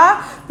கொடுத்தா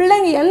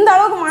பிள்ளைங்க எந்த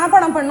அளவுக்கு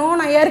மனப்பாடம் பண்ணும்.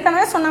 நான்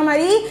ஏற்கனவே சொன்ன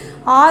மாதிரி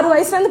 6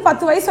 வயசுலேருந்து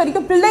 10 வயசு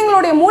வரைக்கும்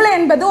பிள்ளைங்களுடைய மூளை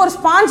என்பது ஒரு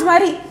ஸ்பாஞ்ச்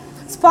மாதிரி.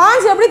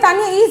 ஸ்பாஞ்ச் எப்படி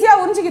தண்ணியை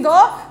ஈஸியாக உறிஞ்சிக்குதோ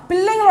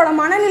பிள்ளைங்களோட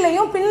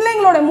மனநிலையும்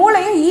பிள்ளைங்களோட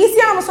மூளையும்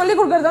ஈஸியாக நம்ம சொல்லிக்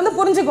கொடுக்கறது வந்து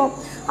புரிஞ்சுக்கும்.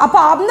 அப்போ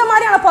அந்த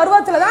மாதிரியான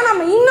பருவத்தில் தான்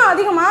நம்ம இன்னும்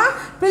அதிகமாக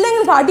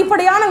பிள்ளைங்களுக்கு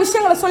அடிப்படையான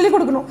விஷயங்களை சொல்லிக்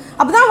கொடுக்கணும்.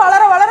 அப்போ தான்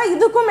வளர வளர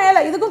இதுக்கும் மேலே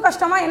இதுக்கும்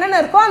கஷ்டமாக என்னென்ன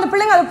இருக்கோ அந்த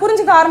பிள்ளைங்க அதை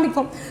புரிஞ்சுக்க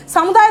ஆரம்பிக்கும்.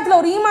 சமுதாயத்தில்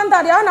ஒரு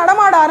ஈமான்தாரியாக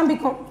நடமாட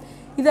ஆரம்பிக்கும்.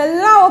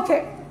 இதெல்லாம் ஓகே.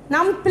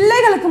 நம்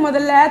பிள்ளைகளுக்கு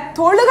முதல்ல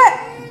தொழுகை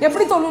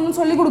எப்படி தொழுன்னு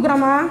சொல்லி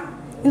கொடுக்குறோமா?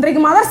 இன்றைக்கு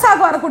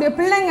மதர்சாவுக்கு வரக்கூடிய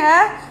பிள்ளைங்க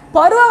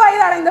பருவ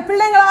வயது அடைந்த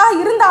பிள்ளைங்களாக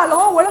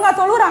இருந்தாலும் ஒழுங்காக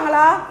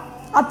தொழுகிறாங்களா?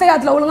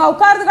 அத்தையாத்தில் ஒழுங்காக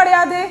உட்காரது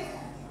கிடையாது,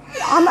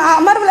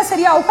 அமர்வில்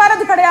சரியாக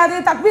உட்காரது கிடையாது,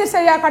 தக்பீர்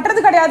சரியாக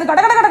கட்டுறது கிடையாது,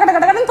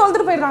 கடன்னு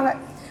தொழுதுட்டு போயிடுறாங்க.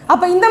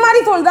 அப்போ இந்த மாதிரி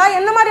தொழுதா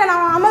என்ன மாதிரியான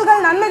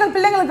அமல்கள் நன்மைகள்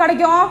பிள்ளைங்களுக்கு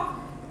கிடைக்கும்?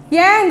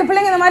 ஏன் இந்த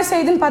பிள்ளைங்க இந்த மாதிரி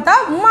செய்யுதுன்னு பார்த்தா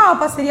அம்மா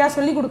அப்பா சரியாக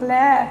சொல்லி கொடுக்கல.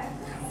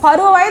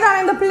 பருவ வயது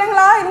அடைந்த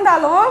பிள்ளைங்களாக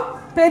இருந்தாலும்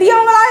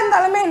பெரியவங்களாக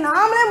இருந்தாலுமே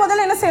நாமளே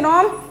முதல்ல என்ன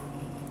செய்யணும்?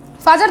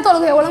 ஃபஜர்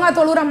தொழுகை ஒழுங்காக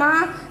தொழுகிறோமா?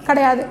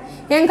 கிடையாது.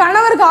 என்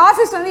கணவருக்கு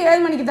ஆஃபீஸ் வந்து 7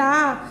 மணிக்கு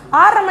தான்,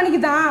 6:30 மணிக்கு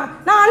தான்,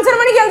 நான் 5:30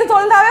 மணிக்கு எழுந்து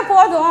தொழுந்தாவே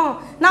போதும்,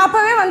 நான்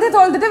அப்போவே வந்து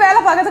தொழுதுட்டு வேலை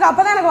பார்க்கறதுக்கு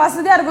அப்போ தான் எனக்கு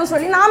வசதியாக இருக்கும்னு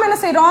சொல்லி நாம் என்ன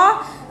செய்கிறோம்?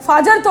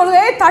 ஃபஜர்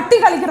தொழுகையை தட்டி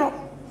கழிக்கிறோம்.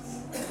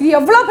 இது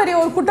எவ்வளோ பெரிய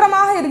ஒரு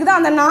குற்றமாக இருக்குது.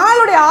 அந்த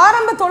நாளுடைய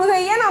ஆரம்ப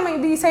தொழுகையே நாம்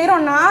இப்படி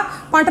செய்கிறோன்னா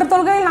மற்ற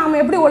தொழுகையில்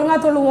நாம் எப்படி ஒழுங்காக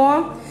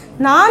தொழுவோம்?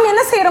 நாம்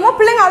என்ன செய்கிறோமோ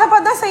பிள்ளைங்க அதை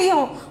பார்த்து தான்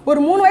செய்யும். ஒரு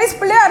 3 வயசு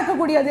பிள்ளையாக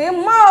இருக்கக்கூடியது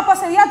அம்மா அப்பா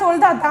சரியாக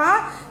தொழுதா தான்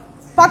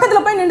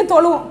பக்கத்தில் போய் நின்று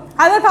தொழுவோம்.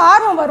 அதற்கு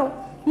ஆர்வம் வரும்.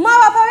 அம்மா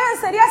அப்பாவே அது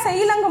சரியாக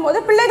செய்யலைங்கும் போது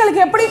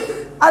பிள்ளைகளுக்கு எப்படி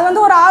அது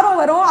வந்து ஒரு ஆர்வம்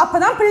வரும்? அப்போ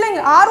தான் பிள்ளைங்க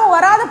ஆர்வம்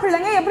வராத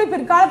பிள்ளைங்க எப்படி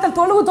பிற்காலத்தில்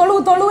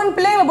தொழுவுன்னு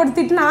பிள்ளைங்களை போட்டு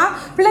திட்டினா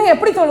பிள்ளைங்க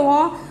எப்படி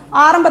தொழுவோம்?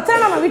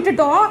 ஆரம்பத்தில் நம்ம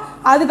விட்டுட்டோம்.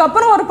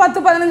 அதுக்கப்புறம் ஒரு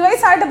 10-15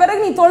 வயசு ஆகிட்ட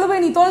பிறகு நீ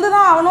தொழுது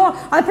தான் ஆகணும்,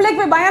 அந்த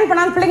பிள்ளைக்கு போய் பயான்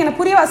பண்ணாத பிள்ளைங்க என்ன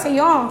புரியவா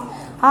செய்யும்?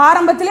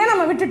 ஆரம்பத்திலே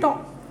நம்ம விட்டுட்டோம்.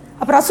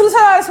 அப்போ ரசூல்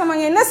ஸல்லல்லாஹு அலைஹி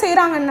வஸல்லம் என்ன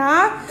செய்கிறாங்கன்னா,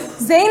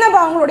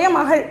 ஜெய்னப் அவங்களுடைய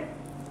மகள்,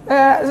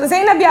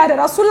 ஜெய்னப் யார்?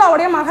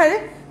 ரசூல்லாவுடைய மகள்,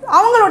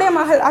 அவங்களுடைய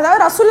மகள், அதாவது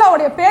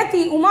ரசூல்லாவுடைய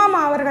பேத்தி உமாமா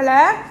அவர்களை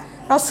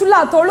ரசூல்லா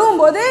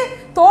தொழுவும் போது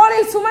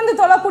தோளில் சுமந்து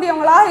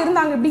தொழக்கூடியவங்களாக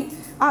இருந்தாங்க. இப்படி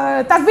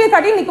தக்பீர்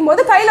கட்டி நிற்கும்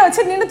போது கையில்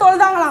வச்சு நின்று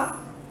தொழுதாங்களாம்.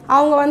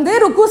 அவங்க வந்து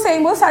ருக்கு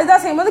செய்யும்போது சஜ்தா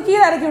செய்யும்போது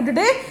கீழே இறக்கி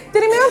விட்டுட்டு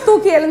திரும்பியும்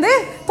தூக்கி எழுந்து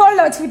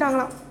தோளில்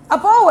வச்சுக்கிட்டாங்களாம்.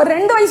 அப்போது ஒரு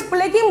 2 வயசு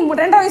பிள்ளைக்கு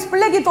 2.5 வயசு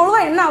பிள்ளைக்கு தொழுவ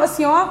என்ன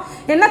அவசியம்,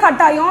 என்ன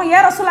கட்டாயம்,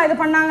 ஏன் ரசூல்லா இது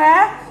பண்ணாங்க?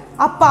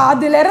 அப்போ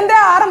அதிலிருந்தே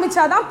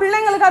ஆரம்பிச்சாதான்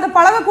பிள்ளைங்களுக்கு அது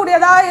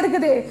பழகக்கூடியதாக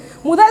இருக்குது.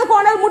 முதல்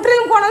கோணல்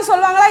முற்றிலும் கோணல்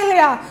சொல்லுவாங்களா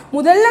இல்லையா?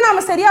 முதல்ல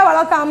நம்ம சரியாக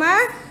வளர்க்காம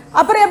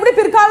அப்புறம் எப்படி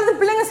பிற்காலத்து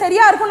பிள்ளைங்க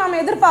சரியாக இருக்கும் நம்ம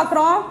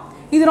எதிர்பார்க்குறோம்?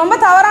 இது ரொம்ப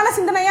தவறான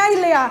சிந்தனையா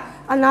இல்லையா?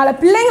 அதனால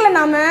பிள்ளைங்களை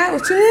நாம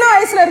சின்ன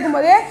வயசுல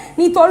இருக்கும்போதே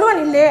நீ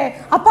தொழுவன் இல்லையே,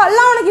 அப்போ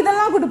அல்லாஹ் உனக்கு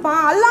இதெல்லாம்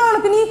கொடுப்பான், அல்லாஹ்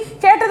உனக்கு நீ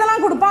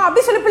கேட்டதெல்லாம் கொடுப்பான்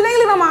அப்படி சொல்லி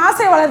பிள்ளைங்களுக்கு நம்ம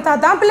ஆசையை வளர்த்தா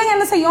தான் பிள்ளைங்க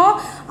என்ன செய்யும்?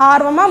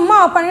 ஆர்வமா அம்மா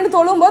பண்ணிட்டு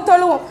தொழும்போது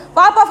தொழுவோம்.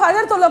 பாப்பா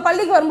ஃபஜர் தொழுவ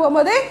பள்ளிக்கு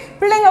வரும்போது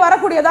பிள்ளைங்க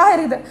வரக்கூடியதாக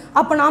இருக்குது.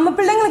 அப்போ நம்ம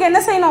பிள்ளைங்களுக்கு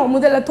என்ன செய்யணும்?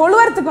 முதல்ல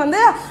தொழுவறதுக்கு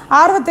வந்து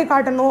ஆர்வத்தை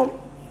காட்டணும்.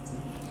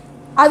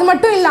 அது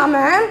மட்டும்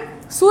இல்லாமல்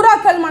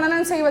சூறாக்கள்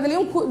மனனம்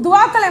செய்வதிலையும்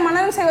துவாக்களை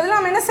மனனம் செய்வதிலும்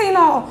நம்ம என்ன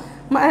செய்யணும்?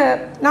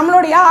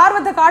 நம்மளுடைய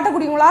ஆர்வத்தை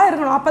காட்டக்கூடியவங்களாக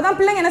இருக்கணும். அப்போ தான்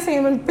பிள்ளைங்க என்ன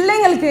செய்யணும்?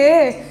 பிள்ளைங்களுக்கு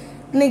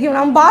இன்னைக்கு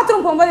நம்ம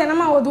பாத்ரூம் போகும்போது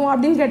என்னம்மா ஓதுவோம்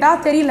அப்படின்னு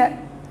கேட்டால் தெரியல.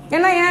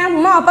 ஏன்னா ஏன்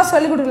அம்மா அப்பா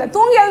சொல்லிக் கொடுக்கல.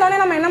 தூங்கி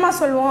எழுந்தோடனே நம்ம என்னம்மா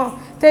சொல்லுவோம்?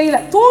 தெரியல.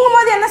 தூங்கும்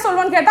போது என்ன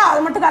சொல்லுவோன்னு கேட்டால்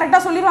அது மட்டும்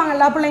கரெக்டாக சொல்லிடுவாங்க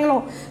எல்லா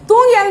பிள்ளைங்களும்.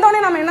 தூங்கி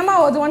எழுந்தோடனே நம்ம என்னம்மா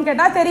ஓதுவோன்னு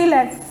கேட்டால் தெரியல.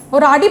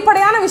 ஒரு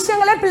அடிப்படையான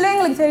விஷயங்களே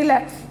பிள்ளைங்களுக்கு தெரியல.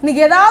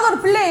 இன்னைக்கு ஏதாவது ஒரு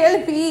பிள்ளையை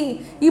எழுப்பி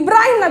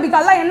இப்ராஹிம் நபிக்கு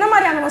அல்லாஹ் என்ன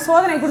மாதிரியான நம்ம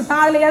சோதனை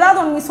கொடுத்தான், அதில் ஏதாவது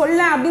ஒன்று நீ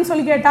சொல்ல அப்படின்னு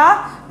சொல்லி கேட்டால்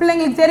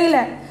பிள்ளைங்களுக்கு தெரியல.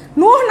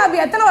 நூஹ் நபி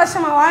எத்தனை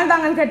வருஷமா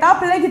வாழ்ந்தாங்கன்னு கேட்டால்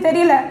பிள்ளைக்கு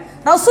தெரியல.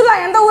 ரசூல்லா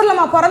எந்த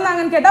ஊர்லமா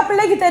பிறந்தாங்கன்னு கேட்டால்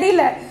பிள்ளைக்கு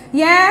தெரியல.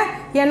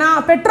 ஏன்னா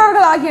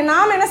பெற்றோர்கள் ஆகிய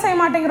நாம் என்ன செய்ய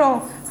மாட்டேங்கிறோம்?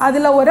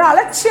 அதில் ஒரு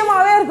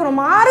அலட்சியமாகவே இருக்கிறோம்.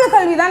 மார்க்க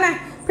கல்வி தானே,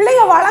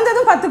 பிள்ளைங்க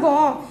வளர்ந்ததும்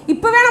கற்றுக்கும்.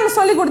 இப்போவே நம்ம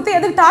சொல்லி கொடுத்து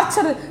எதுக்கு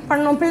டார்ச்சர்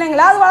பண்ணணும்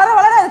பிள்ளைங்கள? அது வளர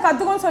வளர அது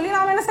கற்றுக்கும்னு சொல்லி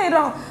நாம் என்ன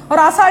செய்கிறோம்?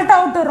 ஒரு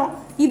அசால்ட்டாக விட்டுறோம்.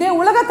 இதே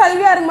உலக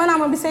கல்வியாக இருக்கும்போது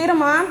நம்ம அப்படி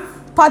செய்கிறோமா?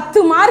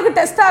 10 மார்க்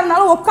டெஸ்ட்டாக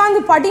இருந்தாலும்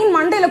உட்காந்து படின்னு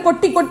மண்டையில்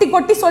கொட்டி கொட்டி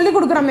கொட்டி சொல்லி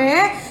கொடுக்குறோமே.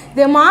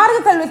 இதே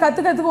மார்க்க கல்வி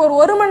கற்றுக்கிறதுக்கு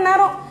ஒரு மணி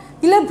நேரம்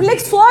இல்லை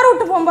பிள்ளைக்கு சோறு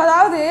விட்டு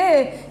போகும்போதாவது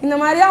இந்த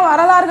மாதிரியா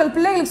வரலாறுகள்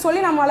பிள்ளைங்களுக்கு சொல்லி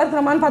நம்ம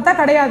வளர்க்குறோமான்னு பார்த்தா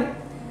கிடையாது.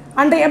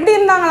 அன்றை எப்படி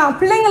இருந்தாங்களாம்?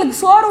 பிள்ளைங்களுக்கு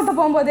சோறு விட்டு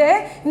போகும்போது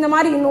இந்த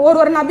மாதிரி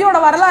ஒரு நபியோட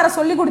வரலாறை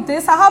சொல்லி கொடுத்து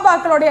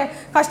சஹாபாக்களுடைய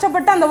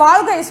கஷ்டப்பட்டு அந்த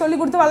வாழ்க்கையை சொல்லி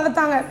கொடுத்து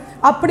வளர்த்தாங்க.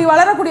 அப்படி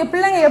வளரக்கூடிய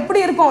பிள்ளைங்க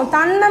எப்படி இருக்கும்?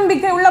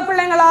 தன்னம்பிக்கை உள்ள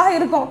பிள்ளைங்களாக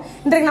இருக்கும்.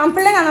 இன்றைக்கு நம்ம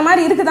பிள்ளைங்க அந்த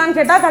மாதிரி இருக்குதான்னு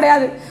கேட்டால்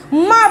கிடையாது.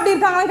 அம்மா அப்படி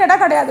இருக்காங்கன்னு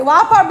கேட்டால் கிடையாது.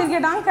 வாப்பா அப்படி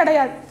கேட்டாங்க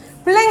கிடையாது.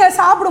 பிள்ளைங்க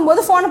சாப்பிடும்போது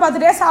ஃபோனை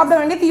பார்த்துட்டே சாப்பிட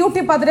வேண்டியது,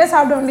 யூடியூப் பார்த்துட்டே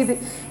சாப்பிட வேண்டியது.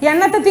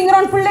 எண்ணத்தை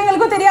திங்கிறோன்னு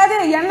பிள்ளைங்களுக்கும் தெரியாது,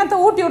 எண்ணத்தை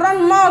ஊட்டி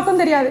விட்றான்னு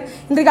அம்மாவுக்கும் தெரியாது.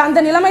 இன்றைக்கு அந்த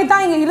நிலைமை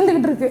தான் இங்கே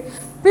இருந்துகிட்டு இருக்கு.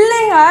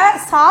 பிள்ளைங்க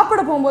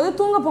சாப்பிட போகும்போது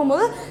தூங்க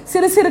போகும்போது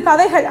சிறு சிறு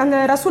கதைகள், அந்த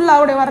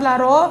ரசூல்லாவுடைய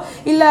வரலாறோ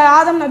இல்லை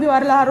ஆதம் நபி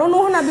வரலாறோ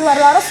நூஹ் நபி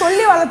வரலாறோ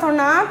சொல்லி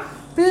வளர்த்தோன்னா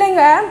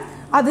பிள்ளைங்க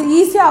அது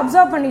ஈஸியாக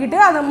அப்சர்வ் பண்ணிக்கிட்டு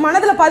அதை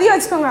மனதில் பதிய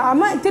வச்சுக்கோங்க.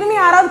 அம்மா திரும்பி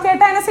யாராவது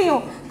கேட்டால் என்ன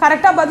செய்யும்?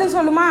 கரெக்டாக பதில்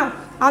சொல்லுமா?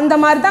 அந்த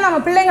மாதிரி தான்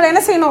நம்ம பிள்ளைங்களை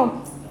என்ன செய்யணும்?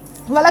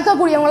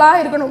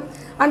 வளர்க்கக்கூடியவங்களாக இருக்கணும்.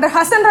 அந்த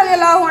ஹசன்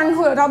ரலியல்லாஹு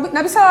அன்ஹு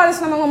நபி ஸல்லல்லாஹு அலைஹி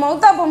வஸல்லம் அவங்க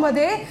மௌத்தா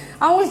போகும்போது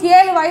அவங்களுக்கு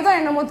 7 வயதோ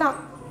என்னமோ தான்.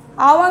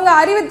 அவங்க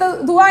அறிவித்த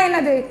துவா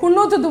என்னது?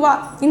 குன்னூத்து துவா.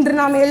 இன்று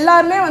நாம்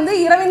எல்லாருமே வந்து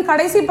இரவின்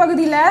கடைசி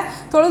பகுதியில்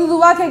தொழுது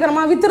துவா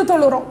கேட்குறோமா, வித்திரு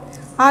தொழுகிறோம்.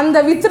 அந்த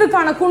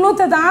வித்திருக்கான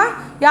குன்னூத்தை தான்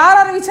யார்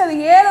அறிவிச்சது?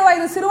 7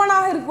 வயது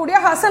சிறுவனாக இருக்கக்கூடிய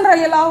ஹசன்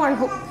ரலியல்லாஹு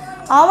அன்ஹு.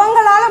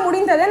 அவங்களால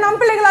முடிந்தது, நம்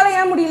பிள்ளைகளால்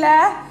ஏன் முடியல?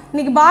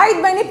 இன்னைக்கு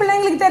பாயித் பைனி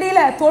பிள்ளைங்களுக்கு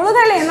தெரியல,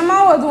 தொழுகையில் என்னமா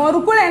ஓதுவோம்,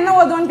 ருக்குல என்ன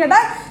ஓதுவோன்னு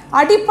கேட்டால்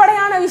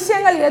அடிப்படையான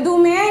விஷயங்கள்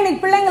எதுவுமே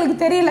இன்னைக்கு பிள்ளைங்களுக்கு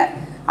தெரியல.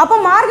 அப்போ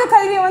மார்க்க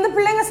கல்வியை வந்து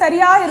பிள்ளைங்க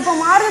சரியாக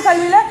இருக்கும், மார்க்க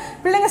கல்வியில்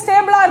பிள்ளைங்க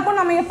ஸ்டேபிளாக இருக்கும்,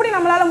 நம்ம எப்படி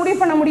நம்மளால் முடிவு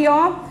பண்ண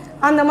முடியும்?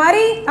 அந்த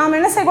மாதிரி நாம்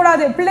என்ன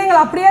செய்யக்கூடாது, பிள்ளைங்களை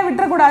அப்படியே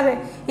விட்டுறக்கூடாது.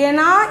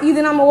 ஏன்னா இது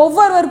நம்ம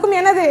ஒவ்வொருவருக்கும்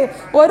என்னது,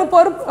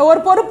 ஒரு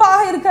பொறுப்பாக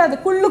இருக்கிறது.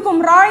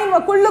 குள்ளுக்கும் ராயின்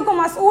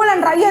குள்ளுக்கும்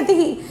மஸ்ஊலன்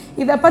ரய்யத்திஹி.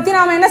 இதை பற்றி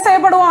நாம் என்ன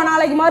செய்யப்படுவோம்,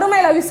 நாளைக்கு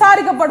மறுமையில்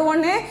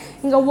விசாரிக்கப்படுவோன்னு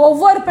இங்கே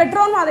ஒவ்வொரு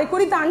பெற்றோரும் அதை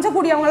குறித்து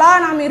அஞ்சக்கூடியவங்களா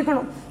நாம்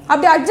இருக்கணும்.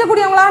 அப்படி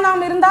அஞ்சக்கூடியவங்களா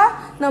நாம் இருந்தால்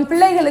நம்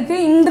பிள்ளைகளுக்கு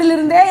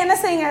இன்றிலிருந்தே என்ன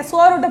செய்யுங்க,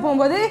 சோறுட்ட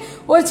போகும்போது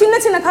ஒரு சின்ன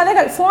சின்ன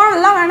கதைகள்,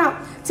 ஃபோனெல்லாம் வேணாம்,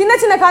 சின்ன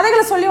சின்ன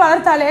கதைகளை சொல்லி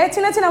வளர்த்தாலே,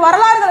 சின்ன சின்ன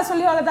வரலாறுகளை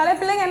சொல்லி வளர்த்தாலே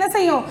பிள்ளைங்க என்ன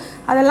செய்யும்,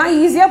 அதெல்லாம்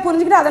ஈஸியாக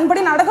புரிஞ்சுக்கிட்டு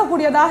அதன்படி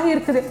நடக்கக்கூடியதாக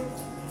இருக்குது.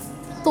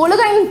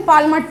 தொழுகையின்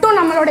பால் மட்டும்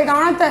நம்மளுடைய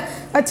கவனத்தை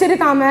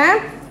வச்சிருக்காம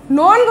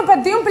நோன்பு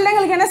பற்றியும்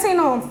பிள்ளைங்களுக்கு என்ன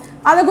செய்யணும்,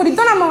 அதை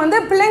குறித்தும் நம்ம வந்து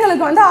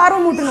பிள்ளைங்களுக்கு வந்து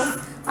ஆர்வம் ஊட்டணும்.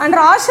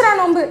 அன்று ஆஷ்ரா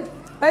நோன்பு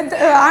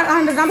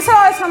அந்த நபி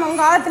ஸல்லல்லாஹு அலைஹி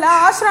வஸல்லம் காலத்தில்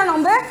ஆஷ்ரா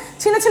நோன்பு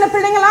சின்ன சின்ன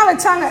பிள்ளைங்கள்லாம்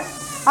வச்சாங்க.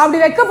 அப்படி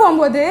வைக்க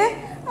போகும்போது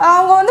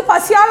அவங்க வந்து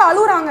பசியால்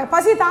அழுகுறாங்க,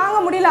 பசி தாங்க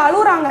முடியல,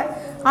 அழுகுறாங்க.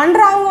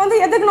 அன்று அவங்க வந்து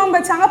எதுக்கு நோன்பு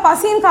வச்சாங்க?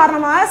 பசியின்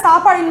காரணமாக,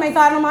 சாப்பாடின்மை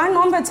காரணமாக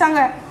நோன்பு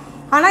வச்சாங்க.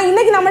 ஆனால்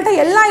இன்றைக்கி நம்மள்ட்ட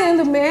எல்லாம்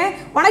இருந்துமே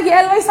உனக்கு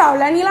 7 வயசு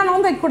ஆகலை, நீலாம்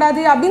நோன்பு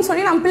வைக்கக்கூடாது அப்படின்னு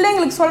சொல்லி நம்ம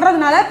பிள்ளைங்களுக்கு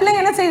சொல்கிறதுனால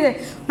பிள்ளைங்க என்ன செய்யுது,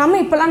 நம்ம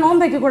இப்போல்லாம்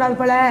நோன்பு வைக்கக்கூடாது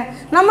போல,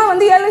 நம்ம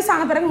வந்து 7 வயசு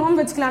ஆன பிறகு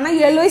நோன்பு வச்சுக்கலாம். ஆனால்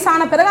 7 வயசு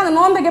ஆன பிறகு அந்த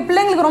நோன்பு வைக்க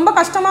பிள்ளைங்களுக்கு ரொம்ப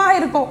கஷ்டமாக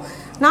இருக்கும்.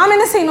 நாம்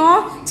என்ன செய்யணும்,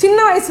 சின்ன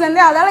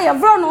வயசுலேருந்தே அதால்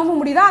எவ்வளோ நோன்பு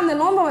முடியுதோ அந்த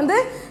நோன்பை வந்து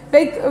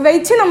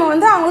வச்சு நம்ம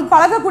வந்து அவங்களுக்கு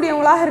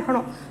பழகக்கூடியவங்களாக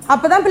இருக்கணும்.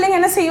 அப்போ தான் பிள்ளைங்க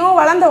என்ன செய்யும்,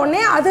 வளர்ந்த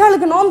உடனே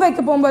அதுகளுக்கு நோன்பு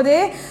வைக்க போகும்போது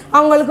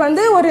அவங்களுக்கு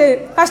வந்து ஒரு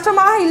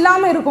கஷ்டமாக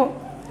இல்லாமல் இருக்கும்.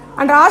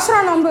 அந்த ஆஷ்ரா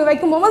நோன்பு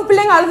வைக்கும் போகும்போது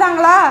பிள்ளைங்க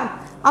அழுதாங்களா,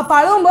 அப்போ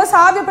அழுகும்போது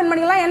சாபிய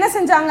பெண்மணிகள்லாம் என்ன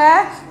செஞ்சாங்க,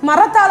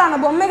 மரத்தாலான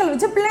பொம்மைகள்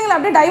வச்சு பிள்ளைங்களை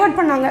அப்படியே டைவர்ட்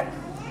பண்ணாங்க.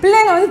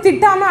 பிள்ளைங்க வந்து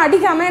திட்டாமல்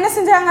அடிக்காமல் என்ன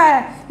செஞ்சாங்க,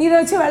 இதை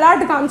வச்சு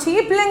விளையாட்டு காமிச்சு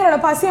பிள்ளைங்களோட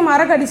பசியை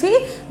மறக்கடிச்சு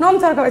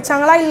நோன்பு திறக்க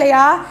வச்சாங்களா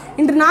இல்லையா?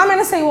 இன்று நாம்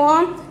என்ன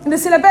செய்வோம், இந்த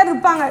சில பேர்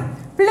இருப்பாங்க,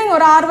 பிள்ளைங்க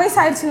ஒரு 6 வயசு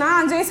ஆயிடுச்சுன்னா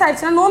 5 வயசு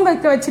ஆயிடுச்சுன்னா நோன்பு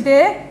வைக்க வச்சுட்டு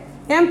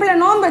என் பிள்ளை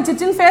நோன்பு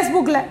வச்சுச்சுன்னு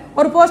ஃபேஸ்புக்கில்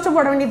ஒரு போஸ்ட்டு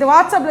போட வேண்டியது,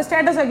 வாட்ஸ்அப்பில்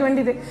ஸ்டேட்டஸ் வைக்க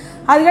வேண்டியது.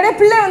 அதுக்கிடையே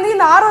பிள்ளை வந்து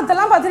இந்த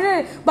ஆர்வத்தெல்லாம் பார்த்துட்டு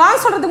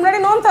பாங் சொல்கிறதுக்கு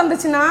முன்னாடி நோன்பு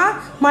தந்துச்சுன்னா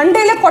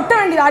மண்டையிலே கொட்ட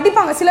வேண்டியது,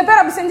 அடிப்பாங்க. சில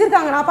பேர் அப்படி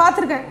செஞ்சுருக்காங்க, நான்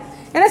பார்த்துருக்கேன்.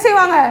 என்ன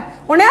செய்வாங்க,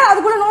 உடனே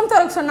அதுக்குள்ளே நோன்பு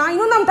திறக்க சொன்னால்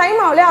இன்னும் நம்ம டைம்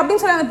ஆகலை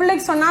அப்படின்னு சொல்லி அந்த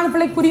பிள்ளைக்கு சொன்னால் அந்த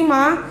பிள்ளைக்கு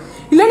புரியுமா?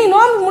 இல்லை நீ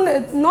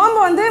நோன்பு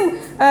வந்து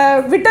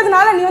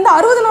விட்டதுனால நீ வந்து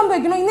 60 நோன்பு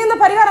வைக்கணும், இந்த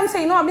பரிகாரம்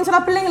செய்யணும் அப்படின்னு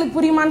சொன்னால் பிள்ளைங்களுக்கு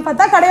புரியுமான்னு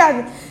பார்த்தா கிடையாது.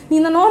 நீ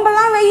இந்த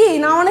நோன்பெல்லாம் வை,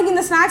 நான் உனக்கு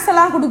இந்த ஸ்நாக்ஸ்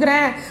எல்லாம்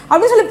கொடுக்குறேன்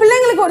அப்படின்னு சொல்லி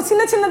பிள்ளைங்களுக்கு ஒரு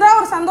சின்னதாக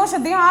ஒரு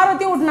சந்தோஷத்தையும்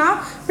ஆர்வத்தையும் விட்டுனா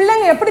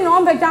பிள்ளைங்க எப்படி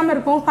நோன்பு வைக்காமல்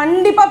இருக்கும்?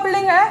 கண்டிப்பாக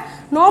பிள்ளைங்க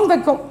நோன்பு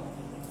வைக்கும்.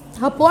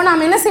 அப்போது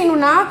நாம் என்ன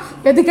செய்யணும்னா,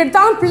 எதுக்கு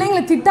எடுத்தாலும்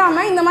பிள்ளைங்களை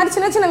திட்டாமல் இந்த மாதிரி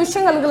சின்ன சின்ன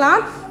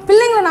விஷயங்களுக்கெல்லாம்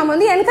பிள்ளைங்களை நாம்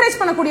வந்து என்கரேஜ்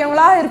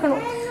பண்ணக்கூடியவங்களாக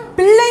இருக்கணும்.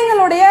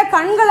 பிள்ளைங்களுடைய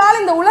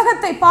கண்களால் இந்த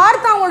உலகத்தை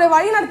பார்த்து அவங்களுடைய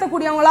வழி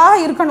நடத்தக்கூடியவங்களாக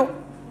இருக்கணும்.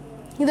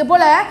 இது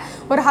போல்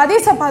ஒரு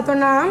ஹதீஸை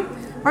பார்த்தோன்னா,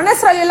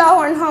 அனஸ் ரலியல்லாஹு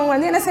அன்ஹு அவங்க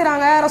வந்து என்ன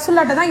செய்கிறாங்க,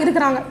 ரசூலுல்லாஹ்ட்ட தான்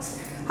இருக்கிறாங்க.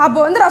 அப்போ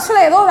வந்து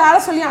ரசூலுல்லாஹ் ஏதோ வேலை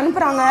சொல்லி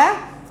அனுப்புகிறாங்க.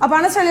 அப்போ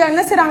அனஸ் ரலியல்லாஹு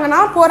என்ன செய்கிறாங்கன்னா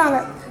போகிறாங்க.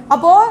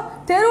 அப்போது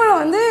தெருவில்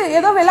வந்து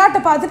ஏதோ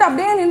விளையாட்டை பார்த்துட்டு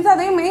அப்படியே நின்று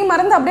அதையும் மெய்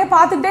மறந்து அப்படியே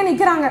பார்த்துக்கிட்டே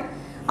நிற்கிறாங்க.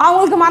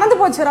 அவங்களுக்கு மறந்து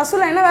போச்சு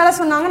ரசூலுல்லாஹ் என்ன வேலை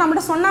சொன்னாங்க,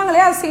 நம்மகிட்ட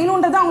சொன்னாங்களே அது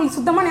செய்யணுன்றது அவங்களுக்கு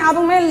சுத்தமாக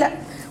ஞாபகமே இல்லை,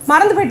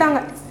 மறந்து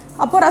போயிட்டாங்க.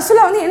 அப்போ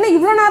ரசூலுல்லாஹ் வந்து என்ன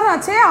இவ்வளோ நேரம்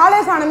ஆச்சே ஆளே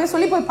காணமே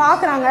சொல்லி போய்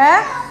பார்க்குறாங்க.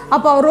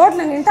 அப்போ அவர்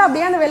ரோட்டில் நின்றுட்டு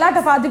அப்படியே அந்த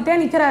விளையாட்டை பார்த்துக்கிட்டே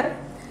நிற்கிறாரு.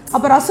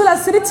 அப்போ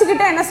ரசூலுல்லாஹ்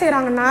சிரிச்சுக்கிட்டே என்ன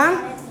செய்கிறாங்கன்னா,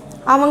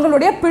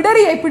 அவங்களுடைய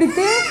பிடரியை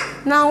பிடித்து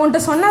நான் உன்கிட்ட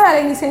சொன்ன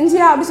வேலையை நீ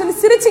செஞ்சியா அப்படி சொல்லி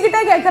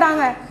சிரிச்சுக்கிட்டே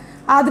கேட்குறாங்க.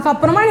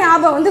 அதுக்கப்புறமா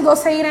ஞாபகம் வந்து இதோ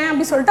செய்கிறேன்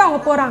அப்படி சொல்லிட்டு அவங்க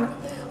போகிறாங்க.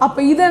 அப்போ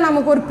இதை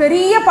நமக்கு ஒரு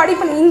பெரிய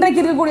படிப்பினை, இன்றைக்கு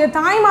இருக்கக்கூடிய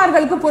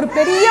தாய்மார்களுக்கு ஒரு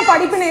பெரிய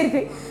படிப்பினை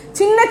இருக்குது.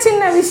 சின்ன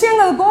சின்ன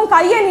விஷயங்களுக்கும்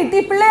கையை நீட்டி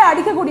பிள்ளையை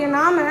அடிக்கக்கூடிய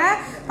நாம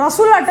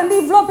ரசூலுல்லாஹ்ட்ட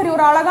இவ்வளோ பெரிய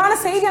ஒரு அழகான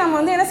செய்தி நம்ம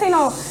வந்து என்ன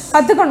செய்யணும்,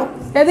 கற்றுக்கணும்.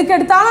 எதுக்கு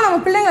எடுத்தாலும் நம்ம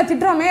பிள்ளைங்களை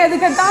திட்டுறோமே,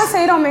 எதுக்கு எடுத்தாலும்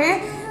செய்கிறோமே,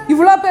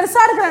 இவ்வளோ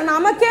பெருசாக இருக்கிற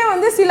நமக்கே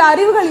வந்து சில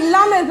அறிவுகள்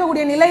இல்லாமல்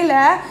இருக்கக்கூடிய நிலையில்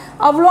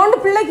அவ்வளோண்டு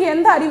பிள்ளைக்கு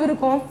எந்த அறிவு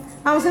இருக்கும்?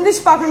 நம்ம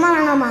சிந்திச்சு பார்க்கணுமா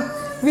வேணாமா?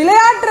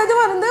 விளையாடுறது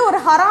வந்து ஒரு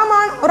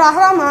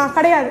ஹராமா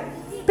கிடையாது.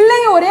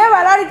 பிள்ளைங்க ஒரே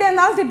விளையாடிட்டே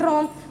இருந்தாலும்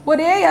திட்டுறோம்,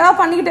 ஒரே ஏதாவது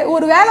பண்ணிக்கிட்டு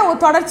ஒரு வேலை ஒரு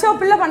தொடர்ச்சியாக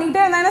பிள்ளை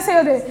பண்ணிக்கிட்டே இருந்தால் என்ன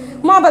செய்யுது,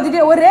 அம்மா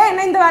பார்த்துட்டு ஒரே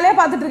என்ன இந்த வேலையை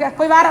பார்த்துட்டு இருக்க,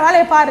 போய் வேறு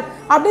வேலையை பாரு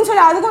அப்படின்னு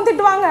சொல்லி அதுக்கும்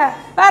திட்டுவாங்க.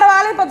 வேறு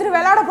வேலையை பார்த்துட்டு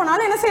விளையாட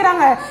போனாலும் என்ன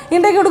செய்கிறாங்க,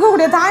 இன்றைக்கு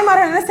எடுக்கக்கூடிய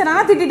தாய்மார்கள் என்ன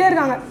செய்கிறாங்கன்னா திட்டிகிட்டே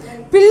இருக்காங்க.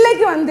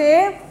 பிள்ளைக்கு வந்து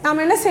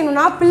நம்ம என்ன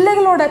செய்யணும்னா,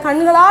 பிள்ளைகளோட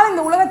கண்களால்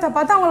இந்த உலகத்தை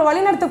பார்த்து அவங்களை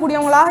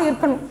வழிநடத்தக்கூடியவங்களாக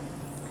இருக்கணும்.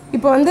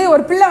 இப்போ வந்து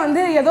ஒரு பிள்ளை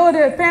வந்து ஏதோ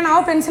ஒரு பேனாவோ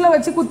பென்சிலை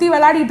வச்சு குத்தி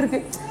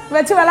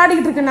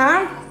விளையாடிக்கிட்டு இருக்குன்னா,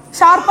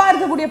 ஷார்ப்பாக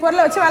இருக்கக்கூடிய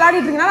பொருளை வச்சு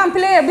விளையாடிட்டு இருக்குன்னா நம்ம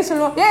பிள்ளையை எப்படி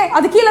சொல்லுவோம்,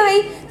 அது கீழே வை,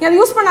 நீ அதை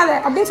யூஸ் பண்ணாத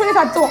அப்படின்னு சொல்லி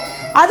கத்துவோம்.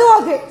 அது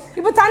ஓகே.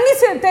 இப்போ தண்ணி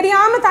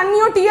தெரியாமல்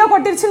தண்ணியோ டீயோ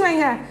கொட்டிருச்சுன்னு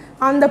வைங்க,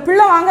 அந்த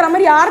பிள்ளை வாங்குற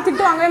மாதிரி யாரும்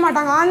திட்டு வாங்கவே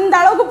மாட்டாங்க. அந்த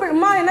அளவுக்கு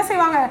அம்மா என்ன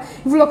செய்வாங்க,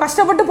 இவ்வளோ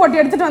கஷ்டப்பட்டு போட்டு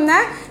எடுத்துகிட்டு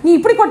வந்தேன், நீ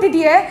இப்படி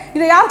கொட்டிட்டியே,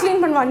 இதை யார்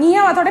க்ளீன் பண்ணுவா, நீ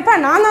ஏன் துடைப்ப,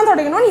 நான் தான்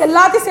துடைக்கணும்னு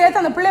எல்லாத்தையும்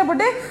சேர்த்து அந்த பிள்ளைய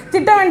போட்டு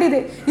திட்ட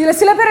வேண்டியது. இதில்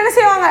சில பேர் என்ன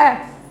செய்வாங்க,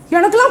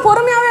 எனக்குலாம்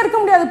பொறுமையாகவே இருக்க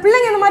முடியாது,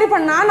 பிள்ளைங்க இந்த மாதிரி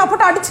பண்ணால் நான்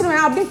போட்டு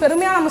அடிச்சிருவேன் அப்படின்னு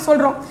பெருமையாக நம்ம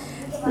சொல்கிறோம்.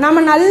 நம்ம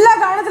நல்லா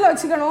கவனத்தில்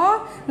வச்சுக்கணும்.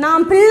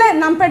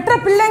 நாம் பெற்ற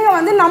பிள்ளைங்க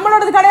வந்து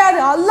நம்மளோடது கிடையாது,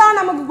 அல்லாஹ்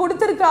நமக்கு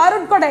கொடுத்துருக்க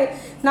அருட்கொடை.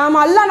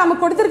 அல்லாஹ்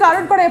நமக்கு கொடுத்துருக்க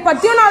அருட்கொடையை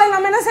பற்றியும் நாளைக்கு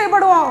நம்ம என்ன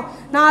செய்யப்படுவோம்,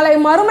 நாளை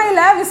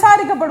மறுமையில்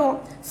விசாரிக்கப்படுவோம்.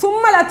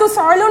 சும்மலத்து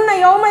சலுன்ன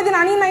யோமதின்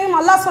அணினையும்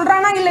அல்லாஹ்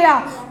சொல்கிறானா இல்லையா,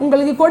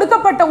 உங்களுக்கு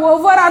கொடுக்கப்பட்ட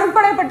ஒவ்வொரு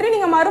அருட்கொடை பற்றி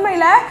நீங்கள்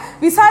மறுமையில்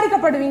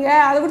விசாரிக்கப்படுவீங்க.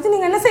 அதை குறித்து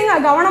நீங்கள் என்ன செய்யுங்க,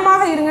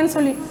 கவனமாக இருங்கன்னு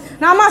சொல்லி.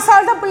 நாம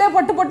அசால்ட்டாக பிள்ளைய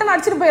பொட்டு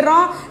அடிச்சுட்டு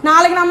போயிடுறோம்.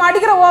 நாளைக்கு நம்ம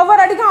அடிக்கிற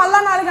ஒவ்வொரு அடிக்கும்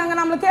அல்லாஹ் நாளைக்கு அங்கே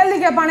நம்மளை கேள்வி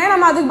கேட்பானே,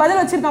 நம்ம அதுக்கு பதில்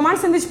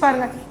வச்சுருக்கோமான்னு சிந்திச்சு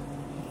பாருங்க.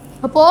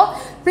 அப்போது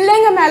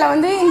பிள்ளைங்க மேலே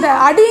வந்து இந்த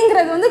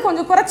அடிங்கிறது வந்து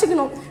கொஞ்சம்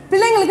குறைச்சிக்கணும்.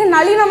 பிள்ளைங்களுக்கு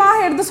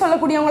நளினமாக எடுத்து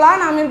சொல்லக்கூடியவங்களா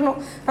நாம் இருக்கணும்.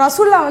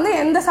 ரசூல்லா வந்து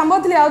எந்த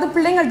சம்பவத்திலேயாவது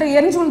பிள்ளைங்கள்ட்ட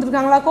எரிஞ்சு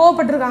விழுந்துருக்காங்களா,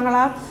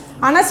 கோவப்பட்டிருக்காங்களா?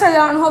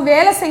 அனசலானோ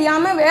வேலை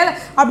செய்யாமல்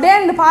அப்படியே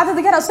இந்த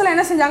பார்த்ததுக்கே ரசூல்லா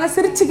என்ன செஞ்சாங்க,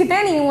 சிரிச்சுக்கிட்டே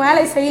நீங்கள்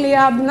வேலை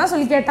செய்யலையா அப்படின்னு தான்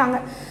சொல்லி கேட்டாங்க.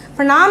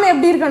 இப்போ நாம்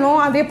எப்படி இருக்கணும்,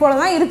 அதே போல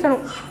தான்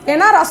இருக்கணும்.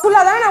 ஏன்னா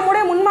ரசூல்லா தான்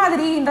நம்முடைய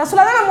முன்மாதிரி,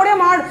 ரசூல்லா தான் நம்முடைய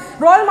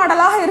ரோல்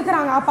மாடலாக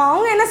இருக்கிறாங்க. அப்போ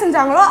அவங்க என்ன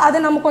செஞ்சாங்களோ அதை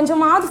நம்ம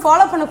கொஞ்சமாவது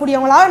ஃபாலோ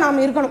பண்ணக்கூடியவங்களாக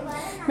நாம் இருக்கணும்.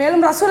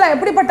 மேலும் ரசூல்லா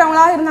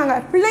எப்படிப்பட்டவங்களாக இருந்தாங்க,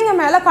 பிள்ளைங்க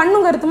மேலே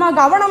கண்ணும் கருத்துமா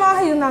கவனமாக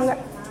இருந்தாங்க.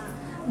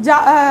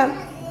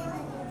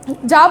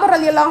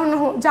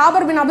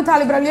 ஜாபர் பின் அபு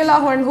தாலிப்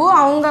ரலியல்லாஹு அன்ஹு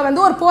அவங்க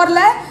வந்து ஒரு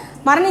போரில்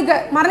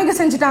மரணிக்க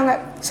செஞ்சுட்டாங்க,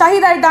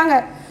 ஷஹீத் ஆகிட்டாங்க.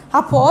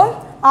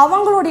 அப்போது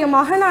அவங்களுடைய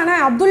மகனான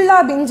அப்துல்லா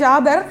பின்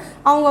ஜாபர்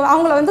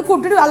அவங்கள வந்து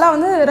கூப்பிட்டுட்டு அல்லாஹ்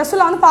வந்து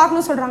ரசூலா வந்து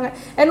பார்க்கணும்னு சொல்கிறாங்க.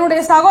 என்னுடைய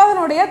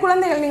சகோதரனுடைய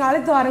குழந்தைகள் நீங்கள்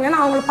அழைத்து வாருங்க,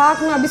 நான் அவங்களை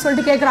பார்க்கணும் அப்படின்னு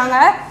சொல்லிட்டு கேட்குறாங்க.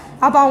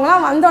 அப்போ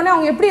அவங்களாம் வந்தோடனே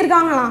அவங்க எப்படி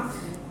இருக்காங்களாம்,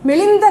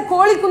 மெலிந்த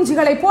கோழி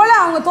குஞ்சுகளை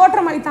போல் அவங்க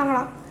தோற்றம்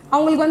அளித்தாங்களாம்.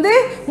 அவங்களுக்கு வந்து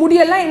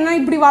முடியெல்லாம் என்ன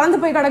இப்படி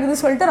வளர்ந்து போய்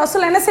கிடக்குதுன்னு சொல்லிட்டு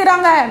ரசூலா என்ன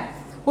செய்கிறாங்க,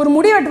 ஒரு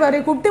முடி வெட்டுவாரை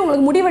கூப்பிட்டு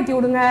உங்களுக்கு முடி வெட்டி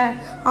விடுங்க.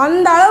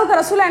 அந்த அளவுக்கு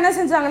ரசூலா என்ன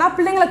செஞ்சாங்கன்னா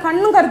பிள்ளைங்களை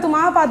கண்ணும்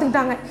கருத்துமாக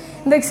பார்த்துக்கிட்டாங்க.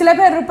 இன்றைக்கு சில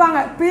பேர் இருப்பாங்க,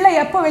 பிள்ளை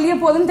எப்போ வெளியே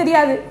போகுதுன்னு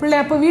தெரியாது, பிள்ளை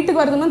எப்போ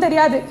வீட்டுக்கு வருதுன்னு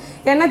தெரியாது,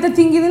 என்னத்தை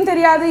திங்குதுன்னு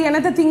தெரியாது,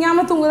 என்னத்தை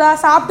திங்காமல் தூங்குதா,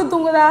 சாப்பிட்டு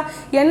தூங்குதா,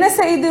 என்ன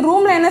செய்யுது,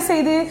 ரூமில் என்ன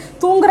செய்யுது,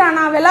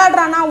 தூங்குறானா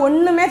விளையாடுறானா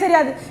ஒன்றுமே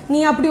தெரியாது.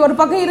 நீ அப்படி ஒரு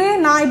பக்கம் இரு,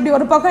 நான் இப்படி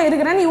ஒரு பக்கம்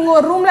இருக்கிறேன், இவங்க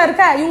ஒரு ரூமில்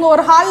இருக்க, இவங்க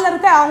ஒரு ஹாலில்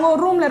இருக்க, அவங்க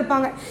ஒரு ரூமில்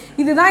இருப்பாங்க.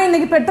 இதுதான்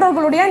இன்றைக்கி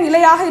பெற்றோர்களுடைய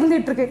நிலையாக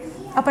இருந்துகிட்ருக்கு.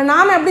 அப்போ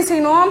நாம் எப்படி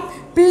செய்யணும்,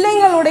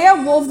 பிள்ளைங்களுடைய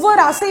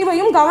ஒவ்வொரு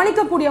அசைவையும்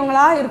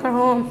கவனிக்கக்கூடியவங்களாக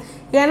இருக்கணும்.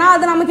 ஏன்னா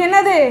அது நமக்கு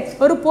என்னது,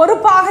 ஒரு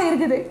பொறுப்பாக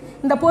இருக்குது.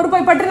 இந்த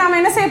பொறுப்பை பற்றி நாம்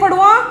என்ன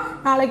செய்யப்படுவோம்,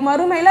 நாளைக்கு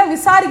மறுமையில்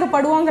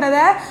விசாரிக்கப்படுவோங்கிறத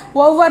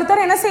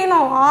ஒவ்வொருத்தரும் என்ன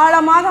செய்யணும்,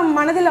 ஆழமாக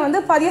மனதில்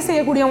வந்து பதிய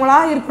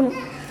செய்யக்கூடியவங்களாக இருக்கணும்.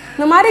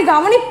 இந்த மாதிரி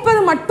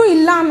கவனிப்பது மட்டும்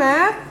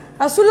இல்லாமல்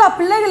ரசூல்லா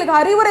பிள்ளைகளுக்கு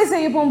அறிவுரை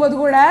செய்ய போகும்போது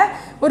கூட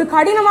ஒரு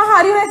கடினமாக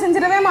அறிவுரை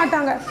செஞ்சிடவே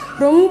மாட்டாங்க.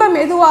 ரொம்ப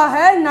மெதுவாக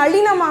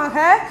நளினமாக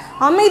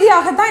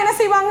அமைதியாகத்தான் என்ன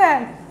செய்வாங்க,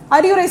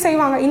 அறிவுரை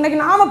செய்வாங்க. இன்றைக்கி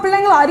நாம்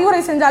பிள்ளைங்களை அறிவுரை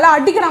செஞ்சாலே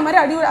அடிக்கிற மாதிரி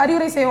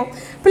அறிவுரை செய்வோம்.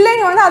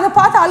 பிள்ளைங்க வந்து அதை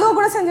பார்த்து அழுவ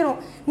கூட செஞ்சிடும்.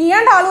 நீ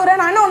ஏன்டா அழுவுற,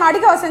 நான் என்ன ஒன்று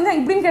அடிக்க செஞ்சேன்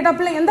இப்படின்னு கேட்டால்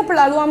பிள்ளை எந்த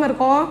பிள்ளை அழுவாமல்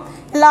இருக்கும்,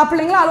 எல்லா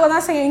பிள்ளைங்களும் அழுவ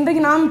தான் செய்யும்.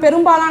 இன்றைக்கு நாம்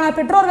பெரும்பாலான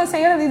பெற்றோர்கள்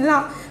செய்கிறது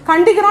இதுதான்.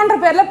 கண்டிக்கிறோன்ற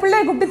பேரில்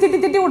பிள்ளையை கூப்பிட்டு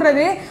திட்டி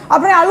விடுறது,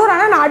 அப்படியே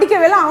அழுகுறானா நான்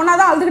அடிக்கவே இல்லை, அவனாக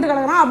தான் அழுதுகிட்டு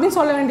கிடக்குறான் அப்படின்னு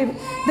சொல்ல வேண்டியது.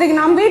 இன்றைக்கு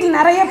நம்ம வீட்டில்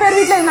நிறைய பேர்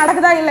வீட்டில் இது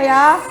நடக்குதா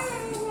இல்லையா?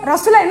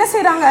 ரசூலா என்ன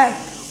செய்கிறாங்க,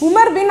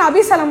 உமர் பின்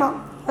அபி சலமா,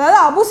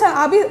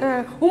 அதாவது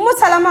உம்மு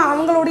சலமா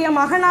அவங்களுடைய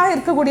மகனாக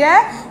இருக்கக்கூடிய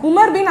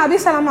உமர் பின் அபி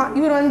சலமா,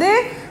 இவர் வந்து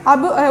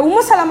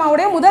உம்மு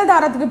சலமாவுடைய முதல்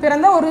தாரத்துக்கு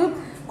பிறந்த ஒரு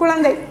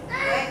குழந்தை.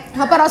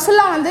 அப்போ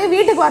ரசூல்லா வந்து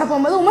வீட்டுக்கு வர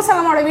போகும்போது, உம்மு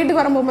சலமாவோட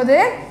வீட்டுக்கு வரும்போது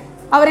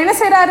அவர் என்ன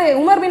செய்கிறாரு,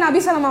 உமர் பின்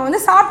அபி சலமா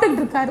வந்து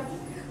சாப்பிட்டுக்கிட்டு இருக்காரு.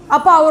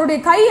 அப்போ அவருடைய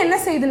கை என்ன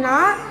செய்யுதுன்னா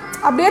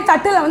அப்படியே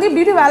தட்டில் வந்து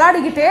இப்படி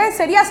விளையாடிக்கிட்டே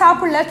சரியாக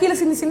சாப்பிடல, கீழே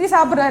சிந்தி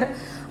சாப்பிட்றாரு.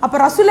 அப்போ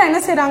ரசூல்லா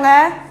என்ன செய்கிறாங்க,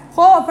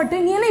 கோவப்பட்டு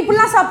நீ என்ன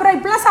இப்படிலாம் சாப்பிட்ற,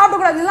 இப்படிலாம்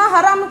சாப்பிடக்கூடாது, இதெல்லாம்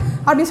ஹராம்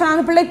அப்படின்னு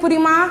சொன்னாங்க. பிள்ளைக்கு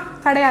புரியுமா,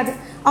 கிடையாது.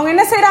 அவங்க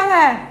என்ன செய்கிறாங்க,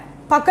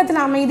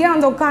 பக்கத்தில் அமைதியாக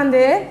வந்து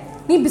உட்காந்து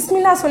நீ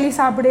பிஸ்மில்லா சொல்லி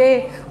சாப்பிடு,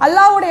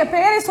 அல்லாஹ்வுடைய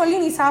பெயரை சொல்லி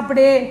நீ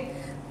சாப்பிடு,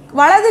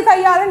 வலது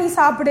கையால் நீ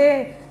சாப்பிடு,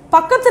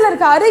 பக்கத்தில்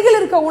இருக்க அருகில்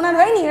இருக்க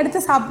உணர்வை நீ எடுத்து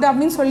சாப்பிடு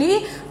அப்படின்னு சொல்லி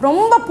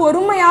ரொம்ப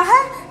பொறுமையாக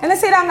என்ன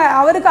செய்கிறாங்க,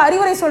 அவருக்கு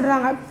அறிவுரை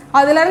சொல்கிறாங்க.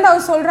 அதுலேருந்து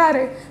அவர்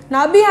சொல்கிறாரு,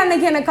 நபி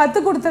அன்னைக்கு எனக்கு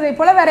கற்றுக் கொடுத்ததை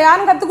போல் வேறு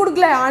யாரும் கற்றுக்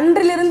கொடுக்கல,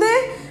 அன்றிலிருந்து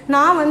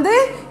நான் வந்து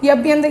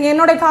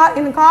என்னோட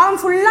காலம்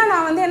ஃபுல்லாக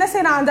நான் வந்து என்ன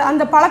செய்கிறேன்,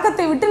 அந்த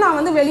பழக்கத்தை விட்டு நான்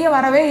வந்து வெளியே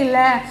வரவே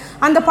இல்லை,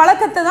 அந்த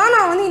பழக்கத்தை தான்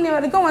நான் வந்து இன்னை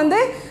வரைக்கும் வந்து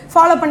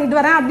ஃபாலோ பண்ணிட்டு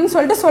வரேன் அப்படின்னு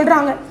சொல்லிட்டு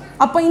சொல்கிறாங்க.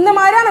 அப்போ இந்த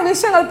மாதிரியான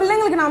விஷயங்கள்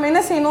பிள்ளைங்களுக்கு நாம்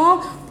என்ன செய்யணும்,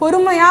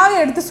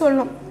 பொறுமையாக எடுத்து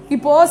சொல்லணும்.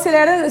 இப்போது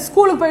சில இடம்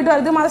ஸ்கூலுக்கு போயிட்டு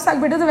வருது,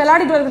 மதரசாக்கு போயிட்டு வருது,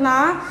 விளையாடிட்டு வருதுன்னா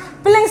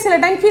பிள்ளைங்க சில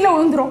டைம் கீழே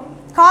விழுந்துரும்,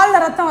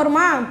 காலில் ரத்தம்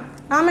வருமா,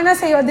 நாம் என்ன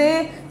செய்வது,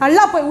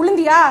 நல்லா போய்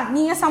விழுந்தியா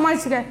நீயே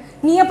சமாளிச்சுக்க,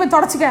 நீயே போய்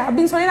தொடச்சிக்க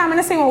அப்படின்னு சொல்லி நாம்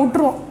என்ன செய்வோம்,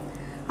 விட்டுருவோம்.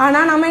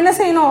 ஆனால் நம்ம என்ன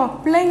செய்யணும்,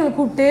 பிள்ளைங்களை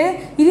கூப்பிட்டு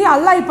இது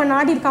அல்லாஹ் இப்போ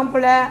நாடி இருக்கான்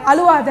போல,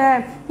 அழுவாத,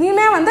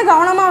 நீமே வந்து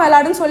கவனமாக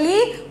விளையாடுன்னு சொல்லி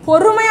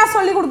பொறுமையாக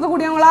சொல்லி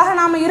கொடுக்கக்கூடியவங்களாக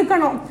நாம்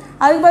இருக்கணும்.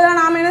 அதுக்கு பதிலாக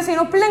நாம் என்ன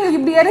செய்யணும், பிள்ளைங்களுக்கு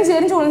இப்படி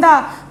எரிஞ்சு விழுந்தா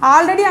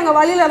ஆல்ரெடி அங்கே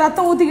வழியில்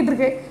ரத்தம் ஊற்றிக்கிட்டு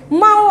இருக்கு,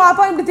 அம்மாவும்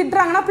அப்பா இப்படி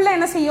திட்டுறாங்கன்னா பிள்ளை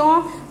என்ன செய்யும்,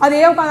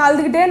 அதையே உட்காந்து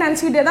அழுதுகிட்டே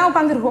நினச்சிக்கிட்டே தான்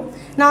உட்காந்துருக்கும்.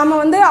 நாம்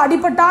வந்து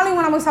அடிப்பட்டாலும்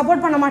இவங்க நமக்கு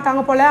சப்போர்ட் பண்ண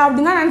மாட்டாங்க போல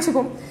அப்படின்னு தான்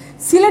நினச்சிக்கும்.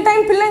 சில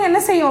டைம் பிள்ளைங்க என்ன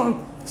செய்யும்,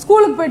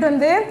 ஸ்கூலுக்கு போயிட்டு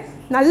வந்து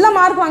நல்ல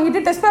மார்க்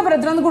வாங்கிட்டு டெஸ்ட் பேப்பர்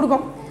எடுத்துகிட்டு வந்து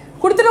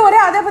கொடுத்துட்டு ஒரே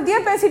அதை பற்றியே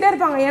பேசிகிட்டே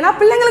இருப்பாங்க. ஏன்னா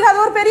பிள்ளைங்களுக்கு அது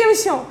ஒரு பெரிய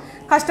விஷயம்.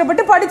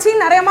 கஷ்டப்பட்டு படித்து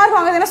நிறைய மார்க்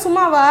வாங்குதுன்னா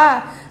சும்மாவா,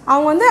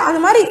 அவங்க வந்து அந்த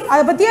மாதிரி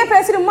அதை பற்றியே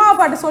பேசிட்டு அம்மா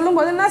அப்பாட்ட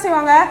சொல்லும்போது என்ன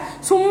செய்வாங்க,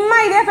 சும்மா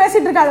இதே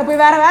பேசிகிட்டு இருக்காது,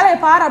 போய் வேறு வேலையை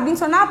பார்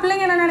அப்படின்னு சொன்னால்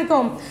பிள்ளைங்க என்ன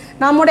நினைக்கும்,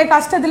 நம்முடைய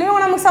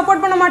கஷ்டத்துலேயும் நமக்கு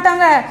சப்போர்ட் பண்ண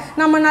மாட்டாங்க,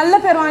 நம்ம நல்ல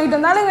பேர் வாங்கிட்டு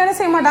வந்தாலும் இவங்க என்ன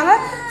செய்ய மாட்டாங்க,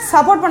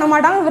 சப்போர்ட் பண்ண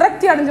மாட்டாங்க,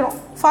 விரக்தி அடைஞ்சிடும்,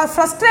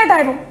 ஃப்ரஸ்ட்ரேட்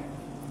ஆகிடும்.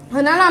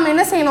 அதனால் நம்ம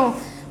என்ன செய்யணும்,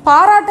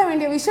 பாராட்ட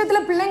வேண்டிய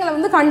விஷயத்தில் பிள்ளைங்களை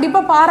வந்து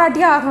கண்டிப்பாக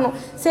பாராட்டியே ஆகணும்.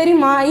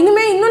 சரிம்மா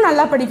இனிமேல் இன்னும்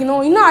நல்லா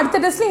படிக்கணும், இன்னும் அடுத்த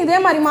டெஸ்ட்லையும் இதே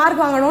மாதிரி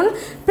மார்க் வாங்கணும்னு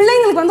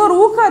பிள்ளைங்களுக்கு வந்து ஒரு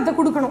ஊக்கத்தை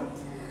கொடுக்கணும்.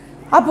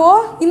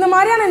 அப்போது இந்த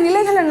மாதிரியான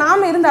நிலைகளில்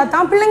நாம் இருந்தால்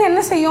தான் பிள்ளைங்க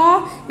என்ன செய்யும்,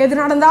 எது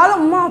நடந்தாலும்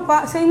அம்மா அப்பா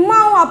சரி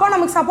அம்மாவும் அப்பா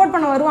நமக்கு சப்போர்ட்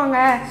பண்ண வருவாங்க,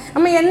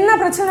 நம்ம என்ன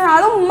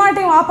பிரச்சனைனாலும்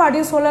அம்மாட்டையும்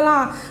வாப்பாட்டையும்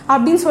சொல்லலாம்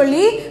அப்படின்னு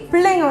சொல்லி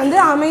பிள்ளைங்க வந்து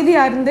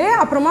அமைதியாக இருந்து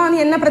அப்புறமா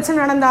வந்து என்ன பிரச்சனை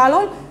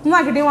நடந்தாலும்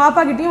அம்மாக்கிட்டையும்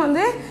வாப்பாக்கிட்டையும்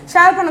வந்து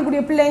ஷேர்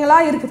பண்ணக்கூடிய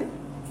பிள்ளைங்களாக இருக்குது.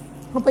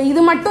 அப்போ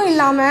இது மட்டும்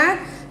இல்லாமல்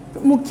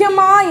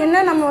முக்கியமாக என்ன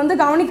நம்ம வந்து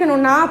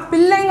கவனிக்கணும்னா,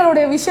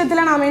 பிள்ளைங்களுடைய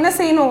விஷயத்தில் நாம் என்ன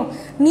செய்யணும்,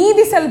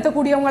 நீதி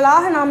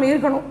செலுத்தக்கூடியவங்களாக நாம்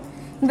இருக்கணும்.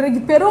 இன்றைக்கு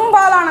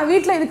பெரும்பாலான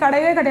வீட்டில் இது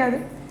கிடையாது.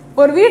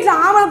 ஒரு வீட்டில்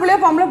ஆம்பளை பிள்ளையோ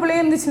பொம்பளை பிள்ளையோ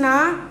இருந்துச்சுன்னா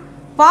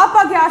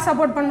பாப்பாக்கு யார்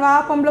சப்போர்ட் பண்ணுவா,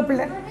 பொம்பளை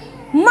பிள்ளை,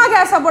 அம்மாவுக்கு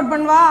யார் சப்போர்ட்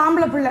பண்ணுவா,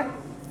 ஆம்பளை பிள்ளை.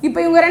 இப்போ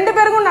இவங்க 2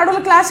 பேருக்கும்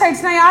நடுவில் கிளாஷ்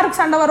ஆகிடுச்சுன்னா யாருக்கு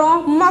சண்டை வரும்,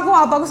 அம்மாவுக்கும்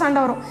பாப்பாவுக்கும்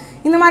சண்டை வரும்.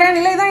 இந்த மாதிரியான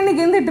நிலை தான்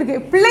இன்றைக்கி இருந்துகிட்டு இருக்கு.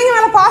 பிள்ளைங்க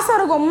மேலே பாசம்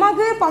இருக்கும்,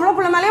 அம்மாவுக்கு பொம்பளை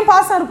பிள்ளை மேலேயும்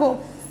பாசம் இருக்கும்,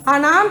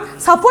 ஆனால்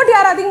சப்போர்ட்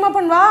யார் அதிகமாக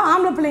பண்ணுவா,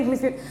 ஆம்பளை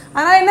பிள்ளைங்களுக்கு.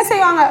 அதனால் என்ன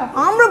செய்வாங்க,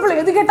 ஆம்பளை பிள்ளை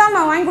எது கேட்டால்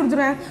நான் வாங்கி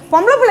கொடுத்துருவேன்,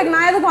 பொம்பளை பிள்ளைக்கு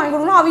நான் எதுக்கு வாங்கி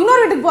கொடுக்கணும், அவள்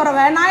இன்னொரு வீட்டுக்கு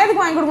போகிறவ நான்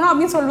எதுக்கு வாங்கி கொடுக்கணும்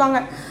அப்படின்னு சொல்லுவாங்க.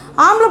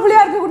 ஆம்பளை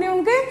பிள்ளையாக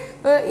இருக்கக்கூடியவனுக்கு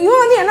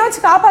இவன் வந்து என்ன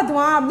வச்சு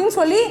காப்பாற்றுவான் அப்படின்னு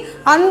சொல்லி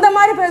அந்த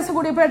மாதிரி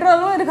பேசக்கூடிய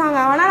பெற்றோர்களும் இருக்காங்க.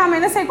 ஆனால் நம்ம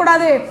என்ன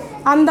செய்யக்கூடாது,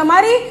 அந்த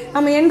மாதிரி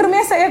நம்ம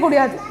என்றுமே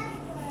செய்யக்கூடாது.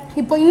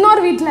 இப்போ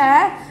இன்னொரு வீட்டில்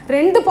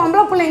 2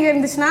 பொம்பளை பிள்ளைங்க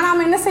இருந்துச்சுன்னா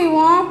நாம் என்ன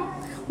செய்வோம்,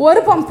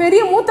 ஒரு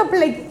பெரிய மூத்த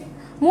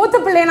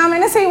பிள்ளையை நாம்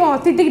என்ன செய்வோம்,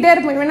 திட்டிக்கிட்டே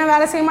இருப்போம், இவன் என்ன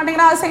வேலை செய்ய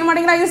மாட்டேங்கிறா, அது செய்ய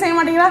மாட்டேங்கிறா, இது செய்ய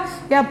மாட்டேங்கிறா,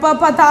 எப்போ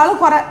பார்த்தாலும்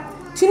குறை.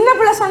 சின்ன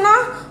பிள்ளை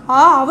சொன்னால்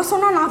அவள்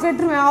சொன்னால் நான்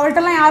கேட்டுருவேன்,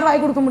 அவள்கிட்டலாம் யார்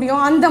வாங்கி கொடுக்க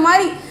முடியும், அந்த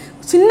மாதிரி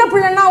சின்ன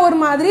பிள்ளைன்னா ஒரு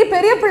மாதிரி,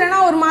 பெரிய பிள்ளைன்னா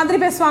ஒரு மாதிரி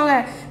பேசுவாங்க.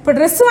 இப்போ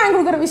ட்ரெஸ்ஸு வாங்கி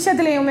கொடுக்குற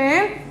விஷயத்துலையுமே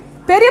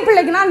பெரிய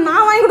பிள்ளைக்குன்னா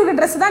நான் வாங்கி கொடுக்குற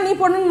ட்ரெஸ் தான் நீ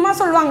போடணுமா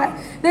சொல்லுவாங்க.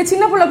 இதே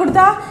சின்ன பிள்ளை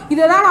கொடுத்தா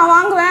இதை தான் நான்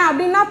வாங்குவேன்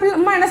அப்படின்னா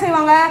அம்மா என்ன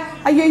செய்வாங்க,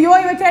 ஐயோ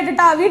இவ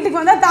கேட்டுட்டா வீட்டுக்கு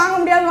வந்தால் தாங்க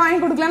முடியாது வாங்கி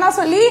கொடுக்கலன்னா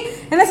சொல்லி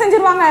என்ன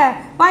செஞ்சுருவாங்க,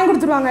 வாங்கி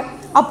கொடுத்துருவாங்க.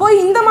 அப்போது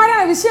இந்த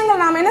மாதிரியான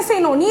விஷயங்கள் நாம் என்ன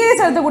செய்யணும், நீதி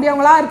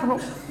செலுத்தக்கூடியவங்களா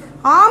இருக்கணும்.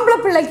 ஆம்பளை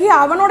பிள்ளைக்கு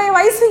அவனுடைய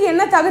வயசுக்கு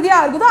என்ன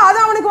தகுதியாக இருக்குதோ அதை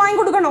அவனுக்கு வாங்கி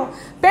கொடுக்கணும்,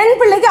 பெண்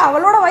பிள்ளைக்கு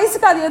அவளோட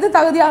வயசுக்கு அது எது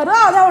தகுதியாக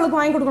இருக்கோ அதை அவளுக்கு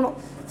வாங்கி கொடுக்கணும்.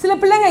 சில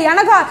பிள்ளைங்க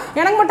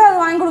எனக்கு மட்டும் அது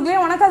வாங்கி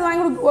கொடுக்கலையே, உனக்கு அது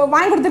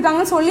வாங்கி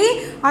கொடுத்துருக்காங்கன்னு சொல்லி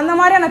அந்த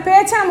மாதிரியான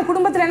பேச்சை நம்ம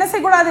குடும்பத்தில் என்ன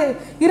செய்யக்கூடாது,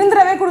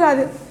 இருந்துடவே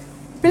கூடாது.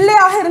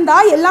 பிள்ளையாக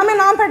இருந்தால் எல்லாமே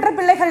நாம் பெற்ற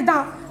பிள்ளைகள்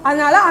தான்,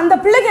 அதனால அந்த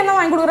பிள்ளைக்கு என்ன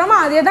வாங்கி கொடுக்குறோமோ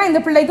அதே தான்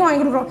இந்த பிள்ளைக்கும்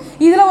வாங்கி கொடுக்குறோம்.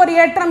 இதில் ஒரு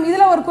ஏற்றம்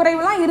இதில் ஒரு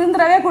குறைவுலாம்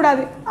இருந்துடவே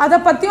கூடாது. அதை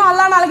பற்றியும்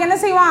அல்லாஹ் நாளைக்கு என்ன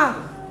செய்வான்,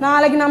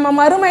 நாளைக்கு நம்ம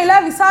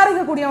மறுமையில்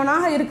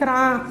விசாரிக்கக்கூடியவனாக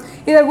இருக்கிறான்.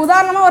 இதற்கு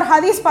உதாரணமாக ஒரு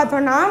ஹதீஸ்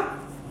பார்த்தோன்னா,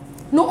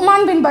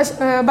 நுஅ்மான் பின்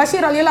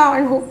பஷீர் ரலியல்லாஹு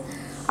அன்ஹு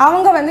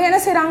அவங்க வந்து என்ன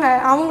செய்கிறாங்க,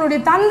 அவங்களுடைய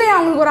தந்தை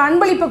அவங்களுக்கு ஒரு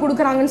அன்பளிப்பை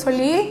கொடுக்குறாங்கன்னு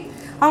சொல்லி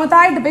அவங்க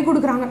தாய்கிட்ட போய்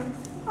கொடுக்குறாங்க.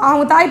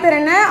 அவங்க தாய் பேர்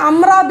என்ன,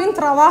 அம்ரா பின்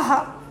ரவாஹா.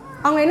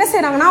 அவங்க என்ன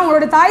செய்கிறாங்கன்னா,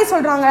 அவங்களுடைய தாய்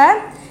சொல்கிறாங்க,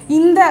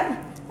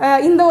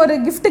 இந்த ஒரு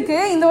கிஃப்ட்டுக்கு,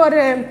 இந்த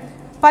ஒரு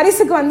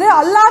பரிசுக்கு வந்து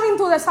அல்லாஹ்வின்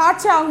தூதர்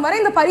சாட்சி ஆகும் வரை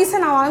இந்த பரிசை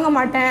நான் வாங்க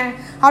மாட்டேன்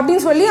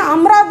அப்படின்னு சொல்லி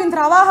அம்ரா பின்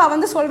ரவாஹா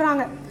வந்து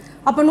சொல்கிறாங்க.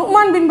 அப்போ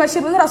நுஅ்மான் பின்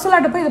பஷீர் வந்து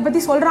ரசூலாட்ட போய் இதை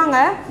பற்றி சொல்கிறாங்க.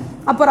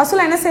 அப்போ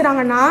ரசூலா என்ன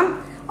செய்கிறாங்கன்னா,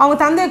 அவங்க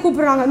தந்தையை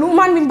கூப்பிடுறாங்க,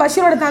 நுஅ்மான் பின்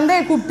பஷீரோட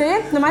தந்தையை கூப்பிட்டு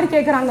இந்த மாதிரி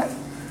கேட்குறாங்க,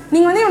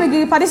 நீங்கள் வந்து இவனுக்கு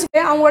பரிசு,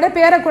 அவங்களோட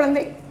பேர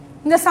குழந்தை.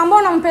 இந்த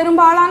சம்பவம் நம்ம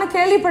பெரும்பாலான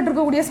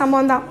கேள்விப்பட்டிருக்கக்கூடிய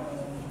சம்பவம் தான்.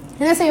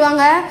 என்ன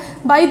செய்வாங்க,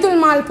 பைத்துல்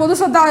மால் பொது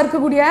சொத்தாக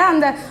இருக்கக்கூடிய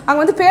அங்கே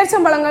வந்து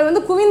பேர்ச்சம்பழங்கள்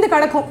வந்து குவிந்து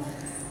கிடக்கும்.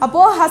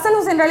 அப்போது ஹசன்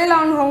ஹுசைன்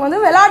ரலியல்லாஹு அன்ஹு அவங்க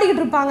வந்து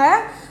விளையாடிக்கிட்டு இருப்பாங்க.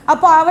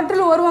 அப்போ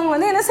அவற்றில் ஒருவங்க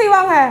வந்து என்ன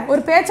செய்வாங்க,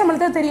 ஒரு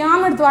பேர்ச்சம்பழத்தை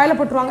தெரியாமல் எடுத்து வாயில்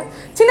போட்டுருவாங்க.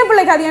 சின்ன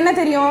பிள்ளைக்கு அது என்ன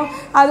தெரியும்,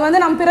 அது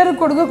வந்து நம்ம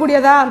பிறருக்கு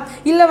கொடுக்கக்கூடியதா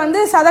இல்லை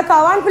வந்து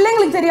சதக்காவான்னு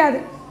பிள்ளைங்களுக்கு தெரியாது.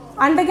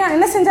 அன்றைக்கு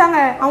என்ன செஞ்சாங்க,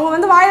 அவங்க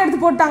வந்து வாயில்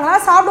எடுத்து போட்டாங்களா,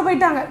 சாப்பிட்டு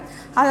போயிட்டாங்க.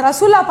 அதை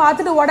ரசூலா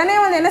பார்த்துட்டு உடனே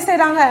வந்து என்ன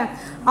செய்கிறாங்க,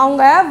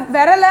 அவங்க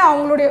விரலை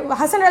அவங்களுடைய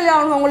ஹசன் அலி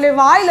அவங்களுடைய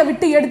வாயில்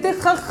விட்டு எடுத்து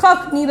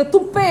ஹக் நீ இதை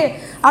துப்பே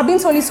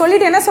அப்படின்னு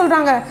சொல்லிட்டு என்ன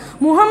சொல்கிறாங்க,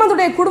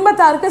 முகமதுடைய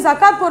குடும்பத்தாருக்கு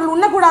ஜக்காத் பொருள்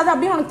உண்ணக்கூடாது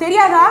அப்படின்னு உனக்கு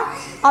தெரியாதா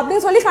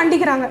அப்படின்னு சொல்லி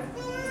கண்டிக்கிறாங்க.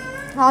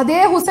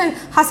 அதே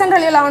ஹசன்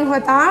அலி அவங்க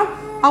தான்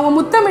அவங்க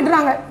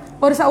முத்தமிடுறாங்க.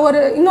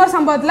 ஒரு இன்னொரு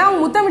சம்பவத்தில்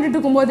அவங்க முத்தமிட்டு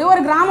இருக்கும்போது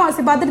ஒரு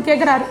கிராமவாசி பார்த்துட்டு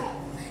கேட்குறாரு,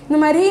 இந்த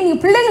மாதிரி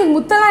நீங்கள் பிள்ளைங்களுக்கு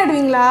முத்தெல்லாம்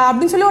இடுவீங்களா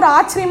அப்படின்னு சொல்லி ஒரு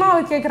ஆச்சரியமாக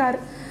அவர் கேட்குறாரு.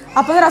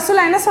 அப்போ தான்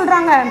ரசூலா என்ன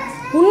சொல்கிறாங்க,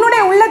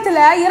 உன்னுடைய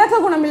உள்ளத்தில் இறக்க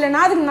குணம் இல்லைன்னா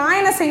அதுக்கு நான்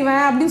என்ன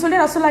செய்வேன் அப்படின்னு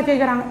சொல்லி ரசூலா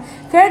கேட்குறாங்க.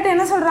 கேட்டு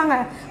என்ன சொல்கிறாங்க,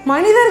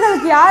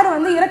 மனிதர்களுக்கு யார்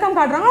வந்து இரக்கம்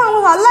காட்டுறாங்களோ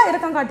அவங்களுக்கு அல்லாஹ்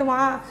இரக்கம்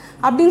காட்டுவான்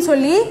அப்படின்னு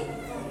சொல்லி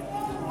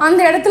அந்த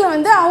இடத்துல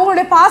வந்து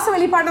அவங்களுடைய பாச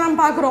வெளிப்பாட்டை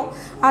நம்ம பார்க்குறோம்.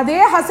 அதே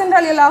ஹசன்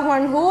ரலியல்லாஹு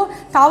அன்ஹு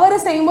தவறு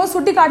செய்யும்போது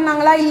சுட்டி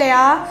காட்டினாங்களா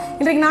இல்லையா?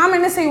 இன்றைக்கு நாம்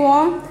என்ன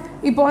செய்வோம்,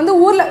 இப்போ வந்து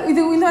ஊரில்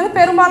இது வந்து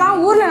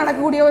பெரும்பாலும் ஊரில்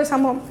நடக்கக்கூடிய ஒரு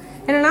சம்பவம்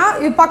என்னென்னா,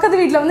 பக்கத்து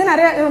வீட்டில் வந்து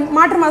நிறைய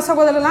மாற்று மத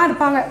சகோதரர்லாம்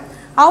இருப்பாங்க.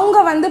 அவங்க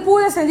வந்து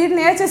பூஜை செஞ்சுட்டு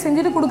நேர்ச்சை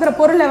செஞ்சுட்டு கொடுக்குற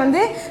பொருளை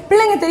வந்து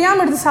பிள்ளைங்க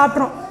தெரியாமல் எடுத்து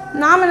சாப்பிட்றோம்.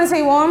 நாம் என்ன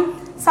செய்வோம்,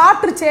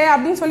 சாப்பிட்ருச்சே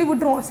அப்படின்னு சொல்லி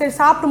விட்டுருவோம். சரி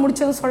சாப்பிட்டு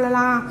முடிச்சதும்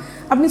சொல்லலாம்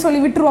அப்படின்னு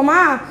சொல்லி விட்டுருவோமா,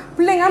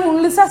 பிள்ளைங்க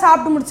முழுசாக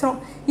சாப்பிட்டு முடிச்சிடும்.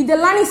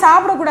 இதெல்லாம் நீ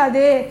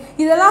சாப்பிடக்கூடாது,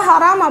 இதெல்லாம்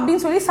ஹராம்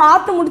அப்படின்னு சொல்லி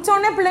சாப்பிட்டு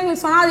முடித்தோடனே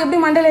பிள்ளைங்களுக்கு சொன்னால் அது எப்படி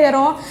மண்டையில்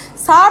ஏறும்?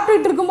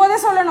 சாப்பிட்டுட்டு இருக்கும்போதே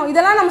சொல்லணும்,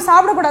 இதெல்லாம் நம்ம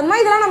சாப்பிடக்கூடாதுமா,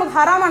 இதெல்லாம் நமக்கு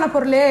ஹராமான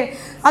பொருள்,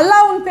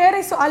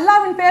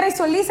 அல்லாவின் பேரை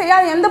சொல்லி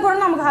செய்யாத எந்த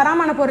பொருளும் நமக்கு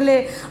ஹராமான பொருள்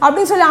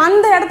அப்படின்னு சொல்லி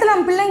அந்த இடத்துல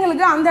நம்ம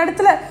பிள்ளைங்களுக்கு அந்த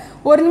இடத்துல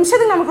ஒரு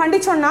நிமிஷத்துக்கு நம்ம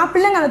கண்டிச்சோன்னா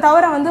பிள்ளைங்க அந்த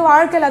தவறை வந்து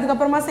வாழ்க்கையில்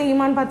அதுக்கப்புறமா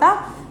செய்யுமான்னு பார்த்தா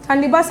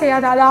கண்டிப்பாக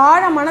செய்யாது. அது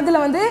ஆழ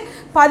மனதில் வந்து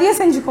பதிய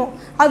செஞ்சுக்கும்.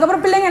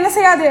 அதுக்கப்புறம் பிள்ளைங்க என்ன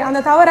செய்யாது, அந்த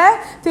தவறை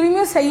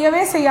திரும்பியும்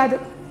செய்யவே செய்யாது.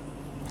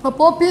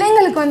 அப்போது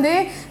பிள்ளைங்களுக்கு வந்து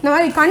இந்த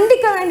மாதிரி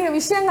கண்டிக்க வேண்டிய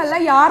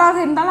விஷயங்களில் யாராக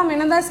இருந்தாலும் நம்ம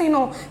என்ன தான்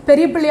செய்யணும்,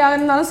 பெரிய பிள்ளையாக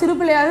இருந்தாலும் சிறு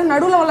பிள்ளையாக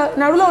நடுவில்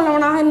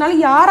உள்ளவனாக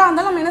இருந்தாலும் யாராக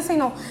இருந்தாலும் நம்ம என்ன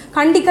செய்யணும்,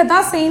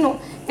 கண்டிக்கத்தான் செய்யணும்.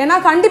 ஏன்னா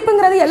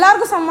கண்டிப்புங்கிறது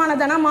எல்லாருக்கும்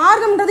சமமானது. ஆனால்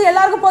மார்க்கம்ன்றது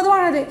எல்லாருக்கும்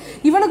பொதுவானது.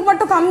 இவனுக்கு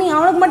மட்டும் கம்மி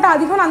அவனுக்கு மட்டும்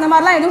அதிகம் அந்த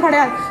மாதிரிலாம் எதுவும்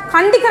கிடையாது.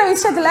 கண்டிக்கிற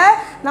விஷயத்தில்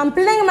நம்ம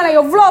பிள்ளைங்க மேலே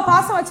எவ்வளோ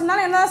பாசம்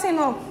வச்சுருந்தாலும் என்ன தான்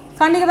செய்யணும்,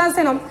 கண்டிக்க தான்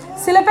செய்யணும்.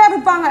 சில பேர்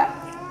இருப்பாங்க,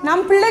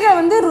 நம்ம பிள்ளைங்க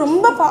வந்து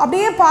ரொம்ப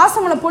அப்படியே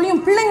பாசமலை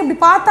பொழியும், பிள்ளைங்க இப்படி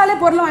பார்த்தாலே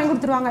பொருளை வாங்கி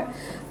கொடுத்துருவாங்க.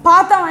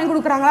 பார்த்தா வாங்கி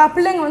கொடுக்குறாங்களா,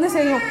 பிள்ளைங்க வந்து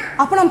செய்யும்.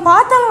 அப்போ நம்ம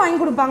பார்த்தாலும் வாங்கி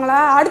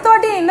கொடுப்பாங்களா, அடுத்த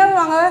வாட்டி என்ன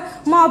பண்ணுவாங்க,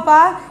 அம்மா அப்பா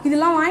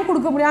இதெல்லாம் வாங்கி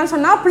கொடுக்க முடியாதுன்னு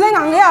சொன்னால் பிள்ளைங்க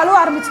அங்கேயே அழுவ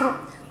ஆரம்பிச்சிடும்.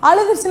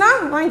 அழுதுச்சுன்னா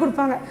வாங்கி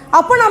கொடுப்பாங்க.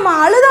 அப்போ நம்ம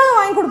அழுதாலும்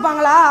வாங்கி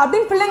கொடுப்பாங்களா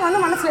அப்படின்னு பிள்ளைங்க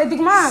வந்து மனசில்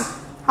ஏற்றிக்குமா,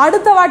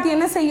 அடுத்த வாட்டி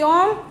என்ன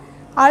செய்யும்,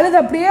 அழுது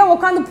அப்படியே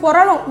உட்காந்து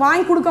புரளும்,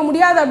 வாங்கி கொடுக்க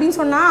முடியாது அப்படின்னு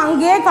சொன்னால்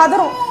அங்கேயே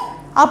கதறும்.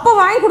 அப்போ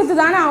வாங்கி கொடுத்து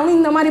தானே அவனு.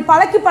 இந்த மாதிரி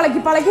பழக்கி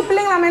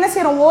பிள்ளைங்க நம்ம என்ன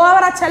செய்கிறோம்,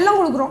 ஓவராக செல்லம்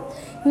கொடுக்குறோம்.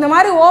 இந்த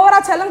மாதிரி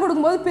ஓவராக செல்லம்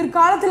கொடுக்கும்போது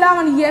பிற்காலத்தில்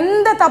அவன்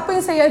எந்த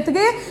தப்பையும்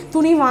செய்யறதுக்கு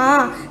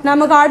துணிவான்.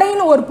 நமக்கு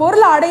அடையணும், ஒரு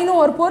பொருள் அடையணும்,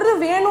 ஒரு பொருள்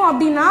வேணும்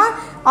அப்படின்னா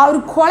அவர்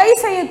கொலை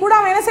செய்யக்கூட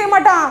அவன் என்ன செய்ய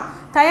மாட்டான்,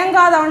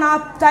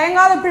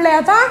 தயங்காத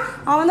பிள்ளையாக தான்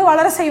அவன் வந்து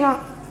வளர செய்வான்.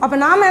 அப்போ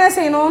நாம் என்ன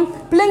செய்யணும்,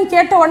 பிள்ளைங்க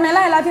கேட்ட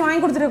உடனேலாம் எல்லாத்தையும்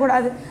வாங்கி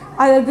கொடுத்துடக்கூடாது.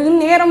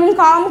 அதுக்கு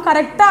நேரமும் காலமும்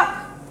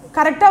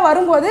கரெக்டாக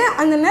வரும்போது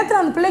அந்த நேரத்தில்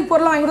அந்த பிள்ளைக்கு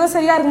பொருளை வாங்கி கொடுத்தா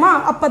சரியாக இருக்குமா,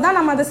 அப்போ தான்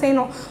நம்ம அதை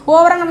செய்யணும்.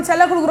 ஓவராக நம்ம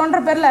செல்ல கொடுக்குறோன்ற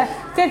பேரில்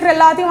கேட்குற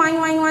எல்லாத்தையும்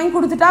வாங்கி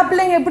கொடுத்துட்டா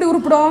பிள்ளைங்க எப்படி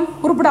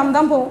உருப்பிடாமல்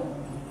தான் போகும்.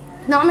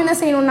 நாம் என்ன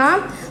செய்யணும்னா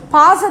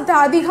பாசத்தை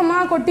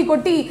அதிகமாக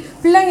கொட்டி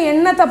பிள்ளைங்க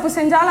என்ன தப்பு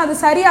செஞ்சாலும் அது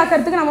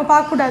சரியாக்கிறதுக்கு நம்ம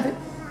பார்க்கக்கூடாது.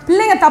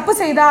 பிள்ளைங்க தப்பு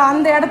செய்தா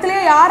அந்த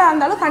இடத்துலையே யாராக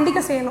இருந்தாலும் கண்டிக்க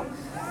செய்யணும்.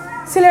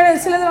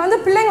 சிலது வந்து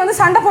பிள்ளைங்க வந்து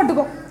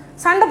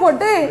சண்டை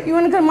போட்டு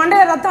இவனுக்கு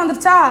மண்டையில் ரத்தம்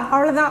வந்துருச்சா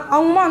அவ்வளோதான்,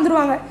 அவங்கம்மா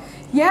வந்துடுவாங்க.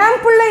 என்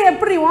பிள்ளை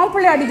எப்படி உன்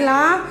பிள்ளை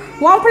அடிக்கலாம்,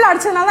 உன் பிள்ளை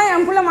அடிச்சதுனால தான்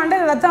என் பிள்ளை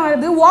மண்டையில் ரத்தம்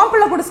வருது, உன்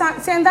பிள்ளை கூட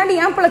சேர்ந்தாண்டி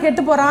என் பிள்ளை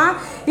கெட்டு போகிறான்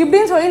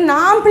இப்படின்னு சொல்லி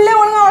நான் பிள்ளை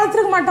ஒழுங்காக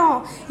வளர்த்துருக்க மாட்டோம்.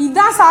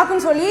 இதுதான்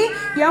சாக்குன்னு சொல்லி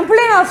என்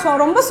பிள்ளைய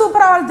நான் ரொம்ப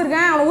சூப்பராக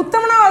வளர்த்துருக்கேன், அவனை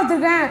உத்தமனாக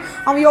வளர்த்துருக்கேன்,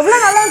 அவன் எவ்வளோ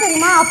நல்லா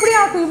தெரியுமா, அப்படி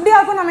ஆக்கும் இப்படி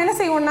ஆக்கும் நம்ம என்ன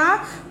செய்வோம்னா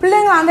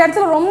பிள்ளைங்க அந்த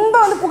இடத்துல ரொம்ப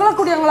வந்து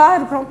புகழக்கூடியவங்களாக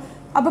இருக்கிறோம்.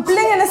 அப்போ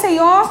பிள்ளைங்க என்ன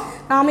செய்யும்,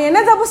 நாம் என்ன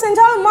தப்பு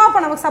செஞ்சாலும்மா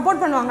அப்போ நமக்கு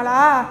சப்போர்ட் பண்ணுவாங்களா,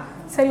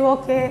 சரி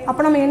ஓகே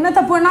அப்போ நம்ம என்ன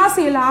தப்புன்னா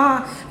செய்யலாம்,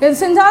 எது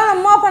செஞ்சாலும்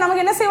அம்மா அப்பா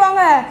நமக்கு என்ன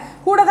செய்வாங்க,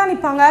 கூட தான்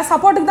நிற்பாங்க,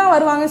 சப்போர்ட்டுக்கு தான்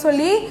வருவாங்க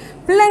சொல்லி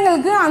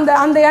பிள்ளைங்களுக்கு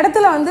அந்த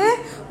இடத்துல வந்து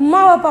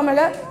அம்மா அப்பா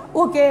மேலே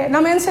ஓகே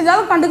நம்ம என்ன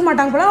செஞ்சாலும் கண்டுக்க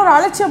மாட்டாங்க போல ஒரு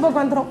அலட்சிய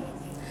போக்கு வந்துடும்.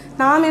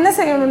 நாம் என்ன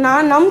செய்யணும்னா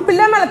நம்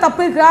பிள்ளை மேலே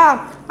தப்பு இருக்கா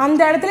அந்த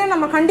இடத்துல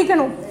நம்ம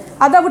கண்டிக்கணும்.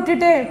 அதை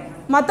விட்டுட்டு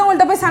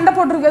மற்றவங்கள்ட்ட போய் சண்டை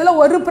போட்டிருக்கிறதுல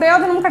ஒரு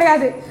பிரயோஜனமும்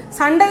கிடையாது.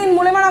 சண்டையின்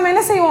மூலமா நம்ம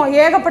என்ன செய்வோம்,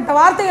 ஏகப்பட்ட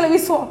வார்த்தைகளை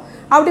வீசுவோம்.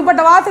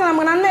 அப்படிப்பட்ட வார்த்தைகள்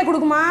நமக்கு நன்மை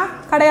கொடுக்குமா,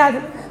 கிடையாது.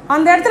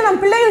 அந்த இடத்துல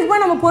நம்ம பிள்ளைகளுக்கு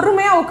போய் நம்ம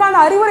பொறுமையாக உட்காந்து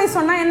அறிவுரை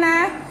சொன்னால்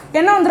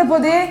என்ன வந்துட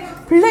போகுது,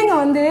 பிள்ளைங்க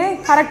வந்து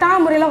கரெக்டான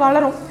முறையில்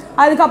வளரும்.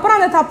 அதுக்கப்புறம்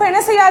அந்த தப்பை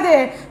என்ன செய்யாது,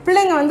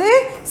 பிள்ளைங்க வந்து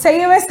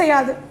செய்யவே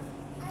செய்யாது.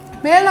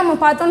 மேலும் நம்ம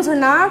பார்த்தோன்னு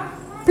சொன்னால்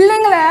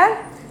பிள்ளைங்களை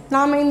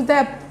நாம் இந்த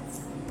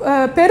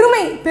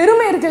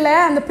பெருமை இருக்குல்ல,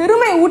 அந்த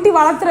பெருமையை ஊட்டி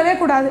வளர்த்துறவே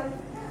கூடாது.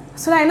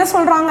 என்ன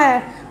சொல்கிறாங்க,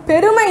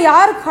 பெருமை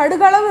யார்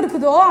கடுகளவு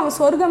இருக்குதோ அவன்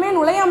சொர்க்கமே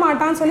நுழைய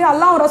மாட்டான்னு சொல்லி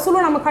அல்லாஹ்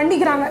ரசூலும் நம்ம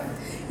கண்டிக்கிறாங்க.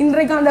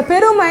 இன்றைக்கு அந்த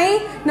பெருமை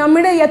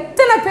நம்மிடம்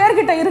எத்தனை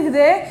பேர்கிட்ட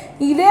இருக்குது,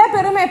 இதே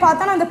பெருமையை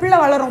பார்த்தா அந்த பிள்ளை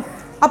வளரும்.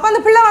 அப்போ அந்த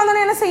பிள்ளை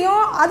வளர்ந்தோன்னே என்ன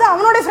செய்யும், அது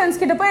அவனுடைய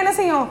ஃப்ரெண்ட்ஸ் கிட்ட போய் என்ன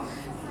செய்யும்,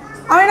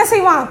 அவன் என்ன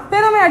செய்வான்,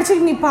 பெருமை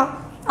அடிச்சுட்டு நிற்பான்.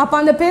 அப்போ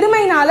அந்த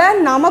பெருமையினால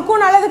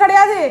நமக்கும் நல்லது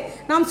கிடையாது,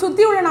 நாம்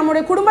சுற்றி உள்ள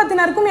நம்முடைய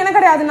குடும்பத்தினருக்கும் என்ன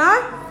கிடையாதுன்னா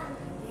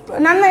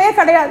நன்மையே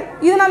கிடையாது.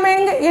 இது நம்ம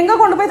எங்கே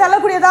கொண்டு போய்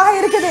தள்ளக்கூடியதாக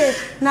இருக்குது,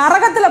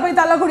 நரகத்தில் போய்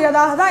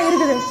தள்ளக்கூடியதாக தான்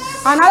இருக்குது.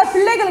 அதனால்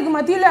பிள்ளைகளுக்கு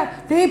மத்தியில்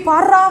டேய்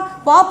பாடுறா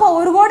பாப்பா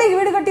 1 கோடிக்கு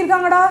வீடு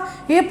கட்டியிருக்காங்கடா,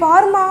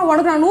 பாருமா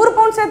உனக்கு நான் 100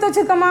 பவுண்ட் சேர்த்து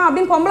வச்சுருக்கேம்மா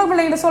அப்படின்னு பொம்பளை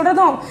பிள்ளைகிட்ட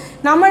சொல்கிறதும்,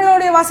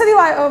 நம்மளுடைய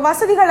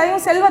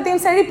வசதிகளையும்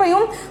செல்வத்தையும்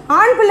செழிப்பையும்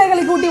ஆண்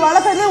பிள்ளைகளுக்கு ஊட்டி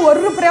வளர்க்குறது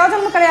ஒரு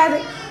பிரயோஜனமும் கிடையாது.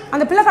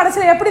 அந்த பிள்ளை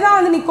கடைசியில் எப்படி தான்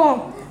வந்து நிற்கும்,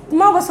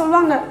 அம்மா அப்பா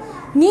சொல்லுவாங்க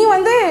நீ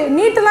வந்து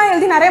நீட்டெல்லாம்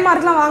எழுதி நிறைய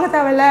மார்க்லாம் வாங்க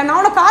தேவையில்லை,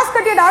 நான் உனக்கு காசு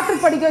கட்டிய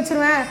டாக்டருக்கு படிக்க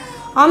வச்சுருவேன்,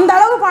 அந்த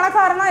அளவு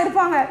பணக்காரனா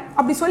இருப்பாங்க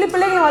அப்படி சொல்லி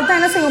பிள்ளைங்களை வளர்த்தா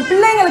என்ன செய்யும்,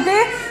 பிள்ளைங்களுக்கு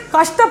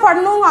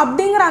கஷ்டப்படணும்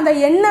அப்படிங்கிற அந்த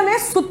எண்ணமே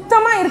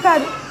சுத்தமாக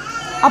இருக்காது.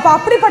 அப்போ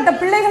அப்படிப்பட்ட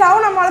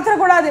பிள்ளைகளாகவும் நம்ம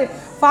வளர்த்துடக்கூடாது.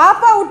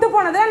 பாப்பா விட்டு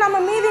போனதை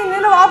நம்ம மீதி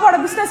நின்று பாப்பாவோட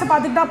பிஸ்னஸை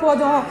பார்த்துக்கிட்டா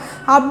போதும்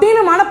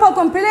அப்படின்னு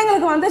மனப்போக்கம்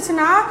பிள்ளைங்களுக்கு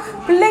வந்துச்சுன்னா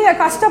பிள்ளைங்க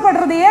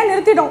கஷ்டப்படுறதையே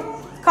நிறுத்திடும்.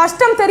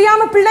 கஷ்டம்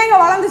தெரியாமல் பிள்ளைங்க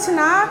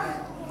வளர்ந்துச்சுன்னா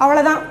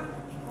அவ்வளோதான்.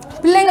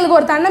 பிள்ளைங்களுக்கு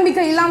ஒரு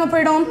தன்னம்பிக்கை இல்லாமல்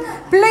போயிடும்.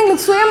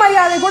 பிள்ளைங்களுக்கு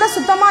சுயமரியாதை கூட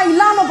சுத்தமாக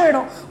இல்லாமல்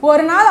போயிடும்.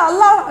 ஒரு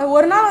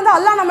நாள் வந்து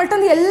அல்லாஹ் நம்மள்ட்ட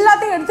வந்து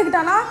எல்லாத்தையும்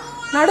எடுத்துக்கிட்டானா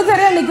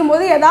நடுத்தரையாக நிற்கும்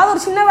போது ஏதாவது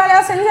ஒரு சின்ன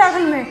வேலையாக செஞ்சு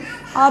ஆகணுமே.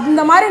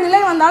 அந்த மாதிரி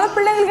நிலை வந்தாலும்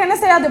பிள்ளைங்களுக்கு என்ன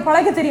செய்யாது,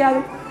 பழக்க தெரியாது.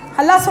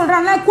 அல்லாஹ்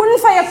சொல்கிறான்ல, குன்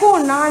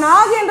ஃபயக்கூன், நான்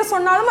ஆகி என்று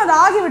சொன்னாலும் அது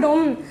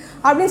ஆகிவிடும்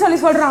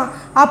அப்படின்னு சொல்கிறான்.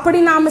 அப்படி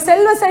நாம்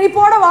செல்வ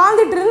செழிப்போடு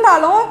வாழ்ந்துட்டு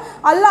இருந்தாலும்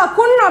அல்லாஹ்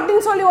குன்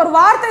அப்படின்னு சொல்லி ஒரு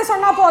வார்த்தை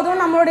சொன்னால் போதும்,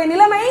 நம்மளுடைய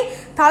நிலைமை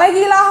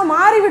தலைகீழாக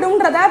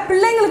மாறிவிடும்ன்றத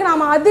பிள்ளைங்களுக்கு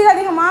நாம்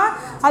அதிகமாக,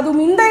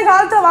 அதுவும் இன்றைய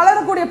காலத்தில்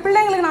வளரக்கூடிய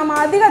பிள்ளைங்களுக்கு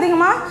நாம்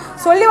அதிகமாக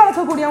சொல்லி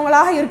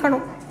வளர்க்கக்கூடியவங்களாக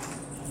இருக்கணும்.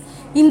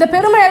 இந்த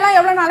பெருமையெல்லாம்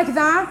எவ்வளோ நாளைக்கு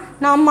தான்?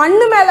 நாம்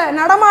மண்ணு மேலே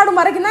நடமாடும்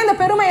வரைக்கும் தான் இந்த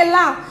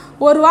பெருமையெல்லாம்.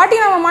 ஒரு வாட்டி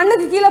நம்ம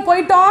மண்ணுக்கு கீழே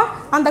போயிட்டோம்,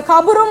 அந்த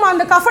கபரும்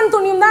அந்த கஃன்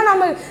துணியும் தான்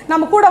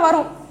நம்ம கூட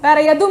வரும், வேற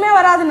எதுவுமே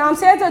வராது. நாம்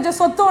சேர்த்து வச்ச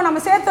சொத்தும்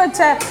நம்ம சேர்த்து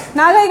வச்ச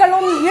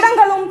நகைகளும்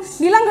இடங்களும்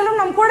நிலங்களும்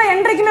நம்ம கூட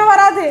என்றைக்குமே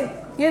வராது.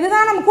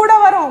 எதுதான் நம்ம கூட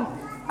வரும்?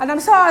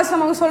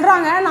 அவங்க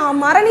சொல்றாங்க,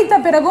 நான் மரணித்த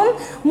பிறகும்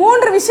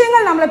 3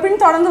 விஷயங்கள் நம்மளை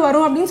பின்தொடர்ந்து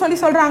வரும்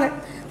அப்படின்னு சொல்றாங்க.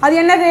 அது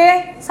என்னது?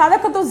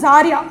 சதகத்து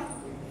ஜாரியா,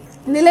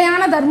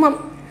 நிலையான தர்மம்.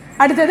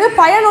 அடுத்தது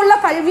பயனுள்ள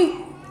கல்வி.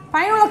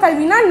 பயனுள்ள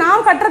கல்வினா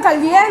நாம் கற்ற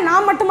கல்வியை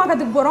நாம் மட்டுமா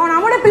கற்றுக்க போகிறோம்,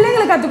 நம்மளுடைய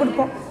பிள்ளைங்களுக்கு கற்றுக்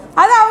கொடுப்போம்,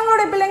 அது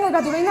அவங்களுடைய பிள்ளைங்களுக்கு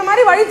கற்றுக் கொடுப்போம். இந்த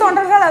மாதிரி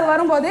வழித்தோன்றல்கள் அது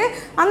வரும்போது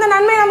அந்த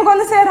நன்மை நமக்கு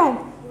வந்து சேரும்.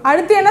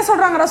 அடுத்து என்ன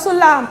சொல்கிறாங்க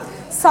ரசூல்லா?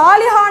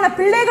 சாலிஹான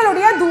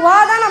பிள்ளைகளுடைய துவா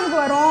தான் நமக்கு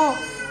வரும்.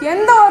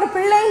 எந்த ஒரு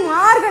பிள்ளை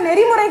மார்க்க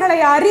நெறிமுறைகளை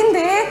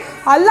அறிந்து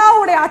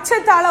அல்லாஹ்வுடைய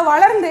அச்சத்தால்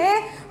வளர்ந்து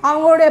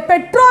அவங்களுடைய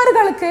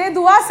பெற்றோர்களுக்கு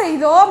துவா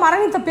செய்தோ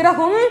மரணித்த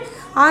பிறகும்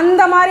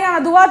அந்த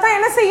மாதிரியான துவா தான்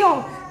என்ன செய்யும்,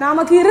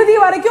 நமக்கு இறுதி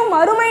வரைக்கும்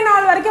மறுமை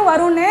நாள் வரைக்கும்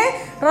வரும்னு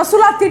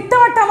ரசூலா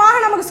திட்டவட்டமாக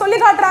நமக்கு சொல்லி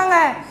காட்டுறாங்க.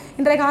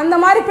 இன்றைக்கு அந்த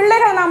மாதிரி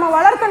பிள்ளைகளை நாம்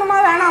வளர்க்கணுமா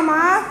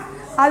வேணாமா?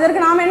 அதற்கு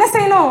நாம் என்ன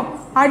செய்யணும்?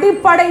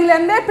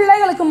 அடிப்படையிலேருந்தே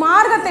பிள்ளைகளுக்கு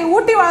மார்க்கத்தை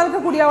ஊட்டி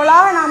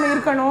வளர்க்கக்கூடியவளாக நாம்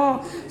இருக்கணும்.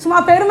 சும்மா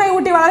பெருமை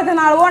ஊட்டி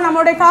வளர்க்கறதுனாலவோ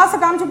நம்மளுடைய காசை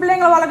காமிச்சு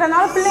பிள்ளைங்களை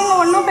வளர்க்கறதுனால பிள்ளைங்க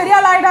ஒன்றும் பெரிய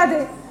ஆள் ஆகிடாது.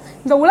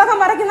 இந்த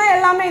உலகம் வரைக்கும் தான்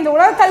எல்லாமே, இந்த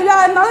உலக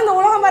கல்வியாக இருந்தாலும் இந்த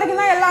உலகம்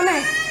வரைக்கும் தான் எல்லாமே.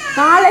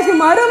 நாளைக்கு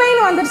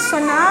மறுமைன்னு வந்துட்டு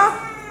சொன்னால்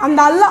அந்த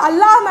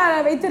அல்லாஹ் மேலே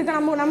வைத்திருக்க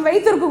நம்ம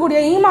வைத்திருக்கக்கூடிய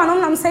ஈமானும்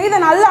நம்ம செய்த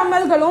நல்ல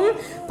அமல்களும்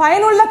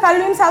பயனுள்ள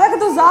கல்வியும்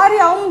சதகத்து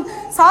ஜாரியாவும்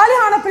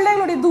சாலிஹான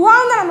பிள்ளைங்களுடைய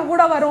துவாவும் தான் நம்ம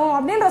கூட வரும்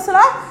அப்படின்னு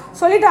ரசூலா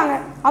சொல்லிட்டாங்க.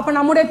 அப்போ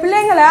நம்முடைய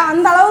பிள்ளைங்களை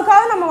அந்த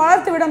அளவுக்காக நம்ம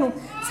வளர்த்து விடணும்.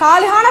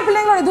 சாலிஹான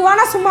பிள்ளைங்களுடைய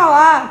துவானா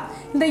சும்மாவா?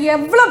 இந்த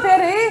எவ்வளோ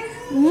பேர்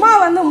உம்மா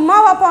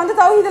பாப்பா வந்து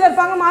தௌஹீதில்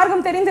இருப்பாங்க,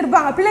 மார்க்கம்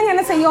தெரிந்திருப்பாங்க, பிள்ளைங்க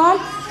என்ன செய்யும்?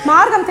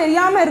 மார்க்கம்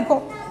தெரியாமல்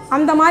இருக்கும்.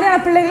 அந்த மாதிரியான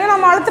பிள்ளைங்களையும்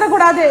நம்ம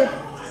வளர்த்துடக்கூடாது.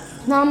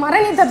 நாம்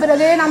மரணித்த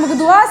பிறகு நமக்கு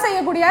துவா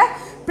செய்யக்கூடிய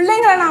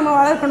பிள்ளைங்களை நாம்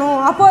வளர்க்கணும்.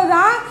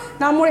 அப்போதுதான்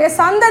நம்முடைய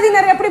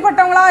சந்ததியினர்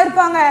எப்படிப்பட்டவங்களா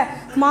இருப்பாங்க?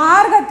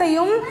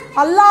 மார்க்கத்தையும்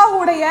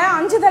அல்லாஹ்வுடைய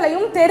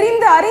அஞ்சுதலையும்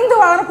தெரிந்து அறிந்து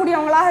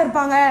வளரக்கூடியவங்களாக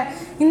இருப்பாங்க.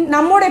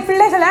 நம்முடைய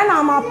பிள்ளைகளை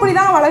நாம் அப்படி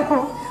தான்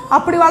வளர்க்கணும்.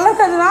 அப்படி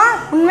வளர்க்கறது தான்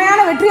உண்மையான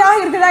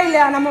வெற்றியாக இருக்குதா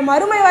இல்லையா? நம்ம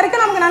மறுமை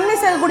வரைக்கும் நமக்கு நன்மை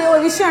செய்யக்கூடிய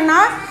ஒரு விஷயம்னா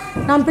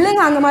நம்ம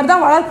பிள்ளைங்க அந்த மாதிரி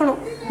தான்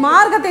வளர்க்கணும்.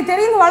 மார்க்கத்தை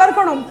தெரிந்து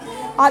வளர்க்கணும்.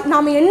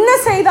 நாம் என்ன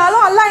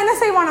செய்தாலும் அல்லாஹ் என்ன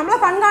செய்வான்? நம்மளை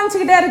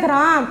கண்காணிச்சுக்கிட்டே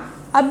இருக்கிறான்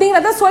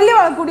அப்படிங்கிறத சொல்லி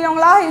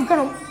வளரக்கூடியவங்களாக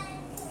இருக்கணும்.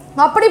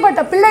 அப்படிப்பட்ட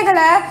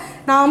பிள்ளைகளை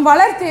நாம்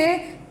வளர்த்து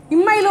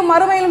இம்மையிலும்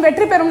மறுமையிலும்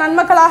வெற்றி பெறும்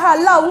நன்மக்களாக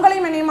அல்லாஹ்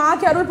உங்களையும் என்னையும்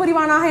ஆக்கி அருள்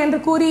புரிவானாக என்று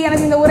கூறி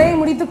எனது இந்த உரையை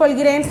முடித்துக்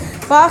கொள்கிறேன்.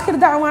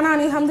 வாஹிர் தஅவானா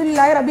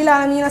அல்ஹம்துலில்லாஹி ரபில்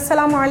ஆலமீன்.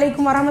 அஸ்ஸலாமு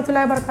அலைக்கும்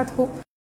வரஹ்மத்துல்லாஹி வபரகாத்துஹு.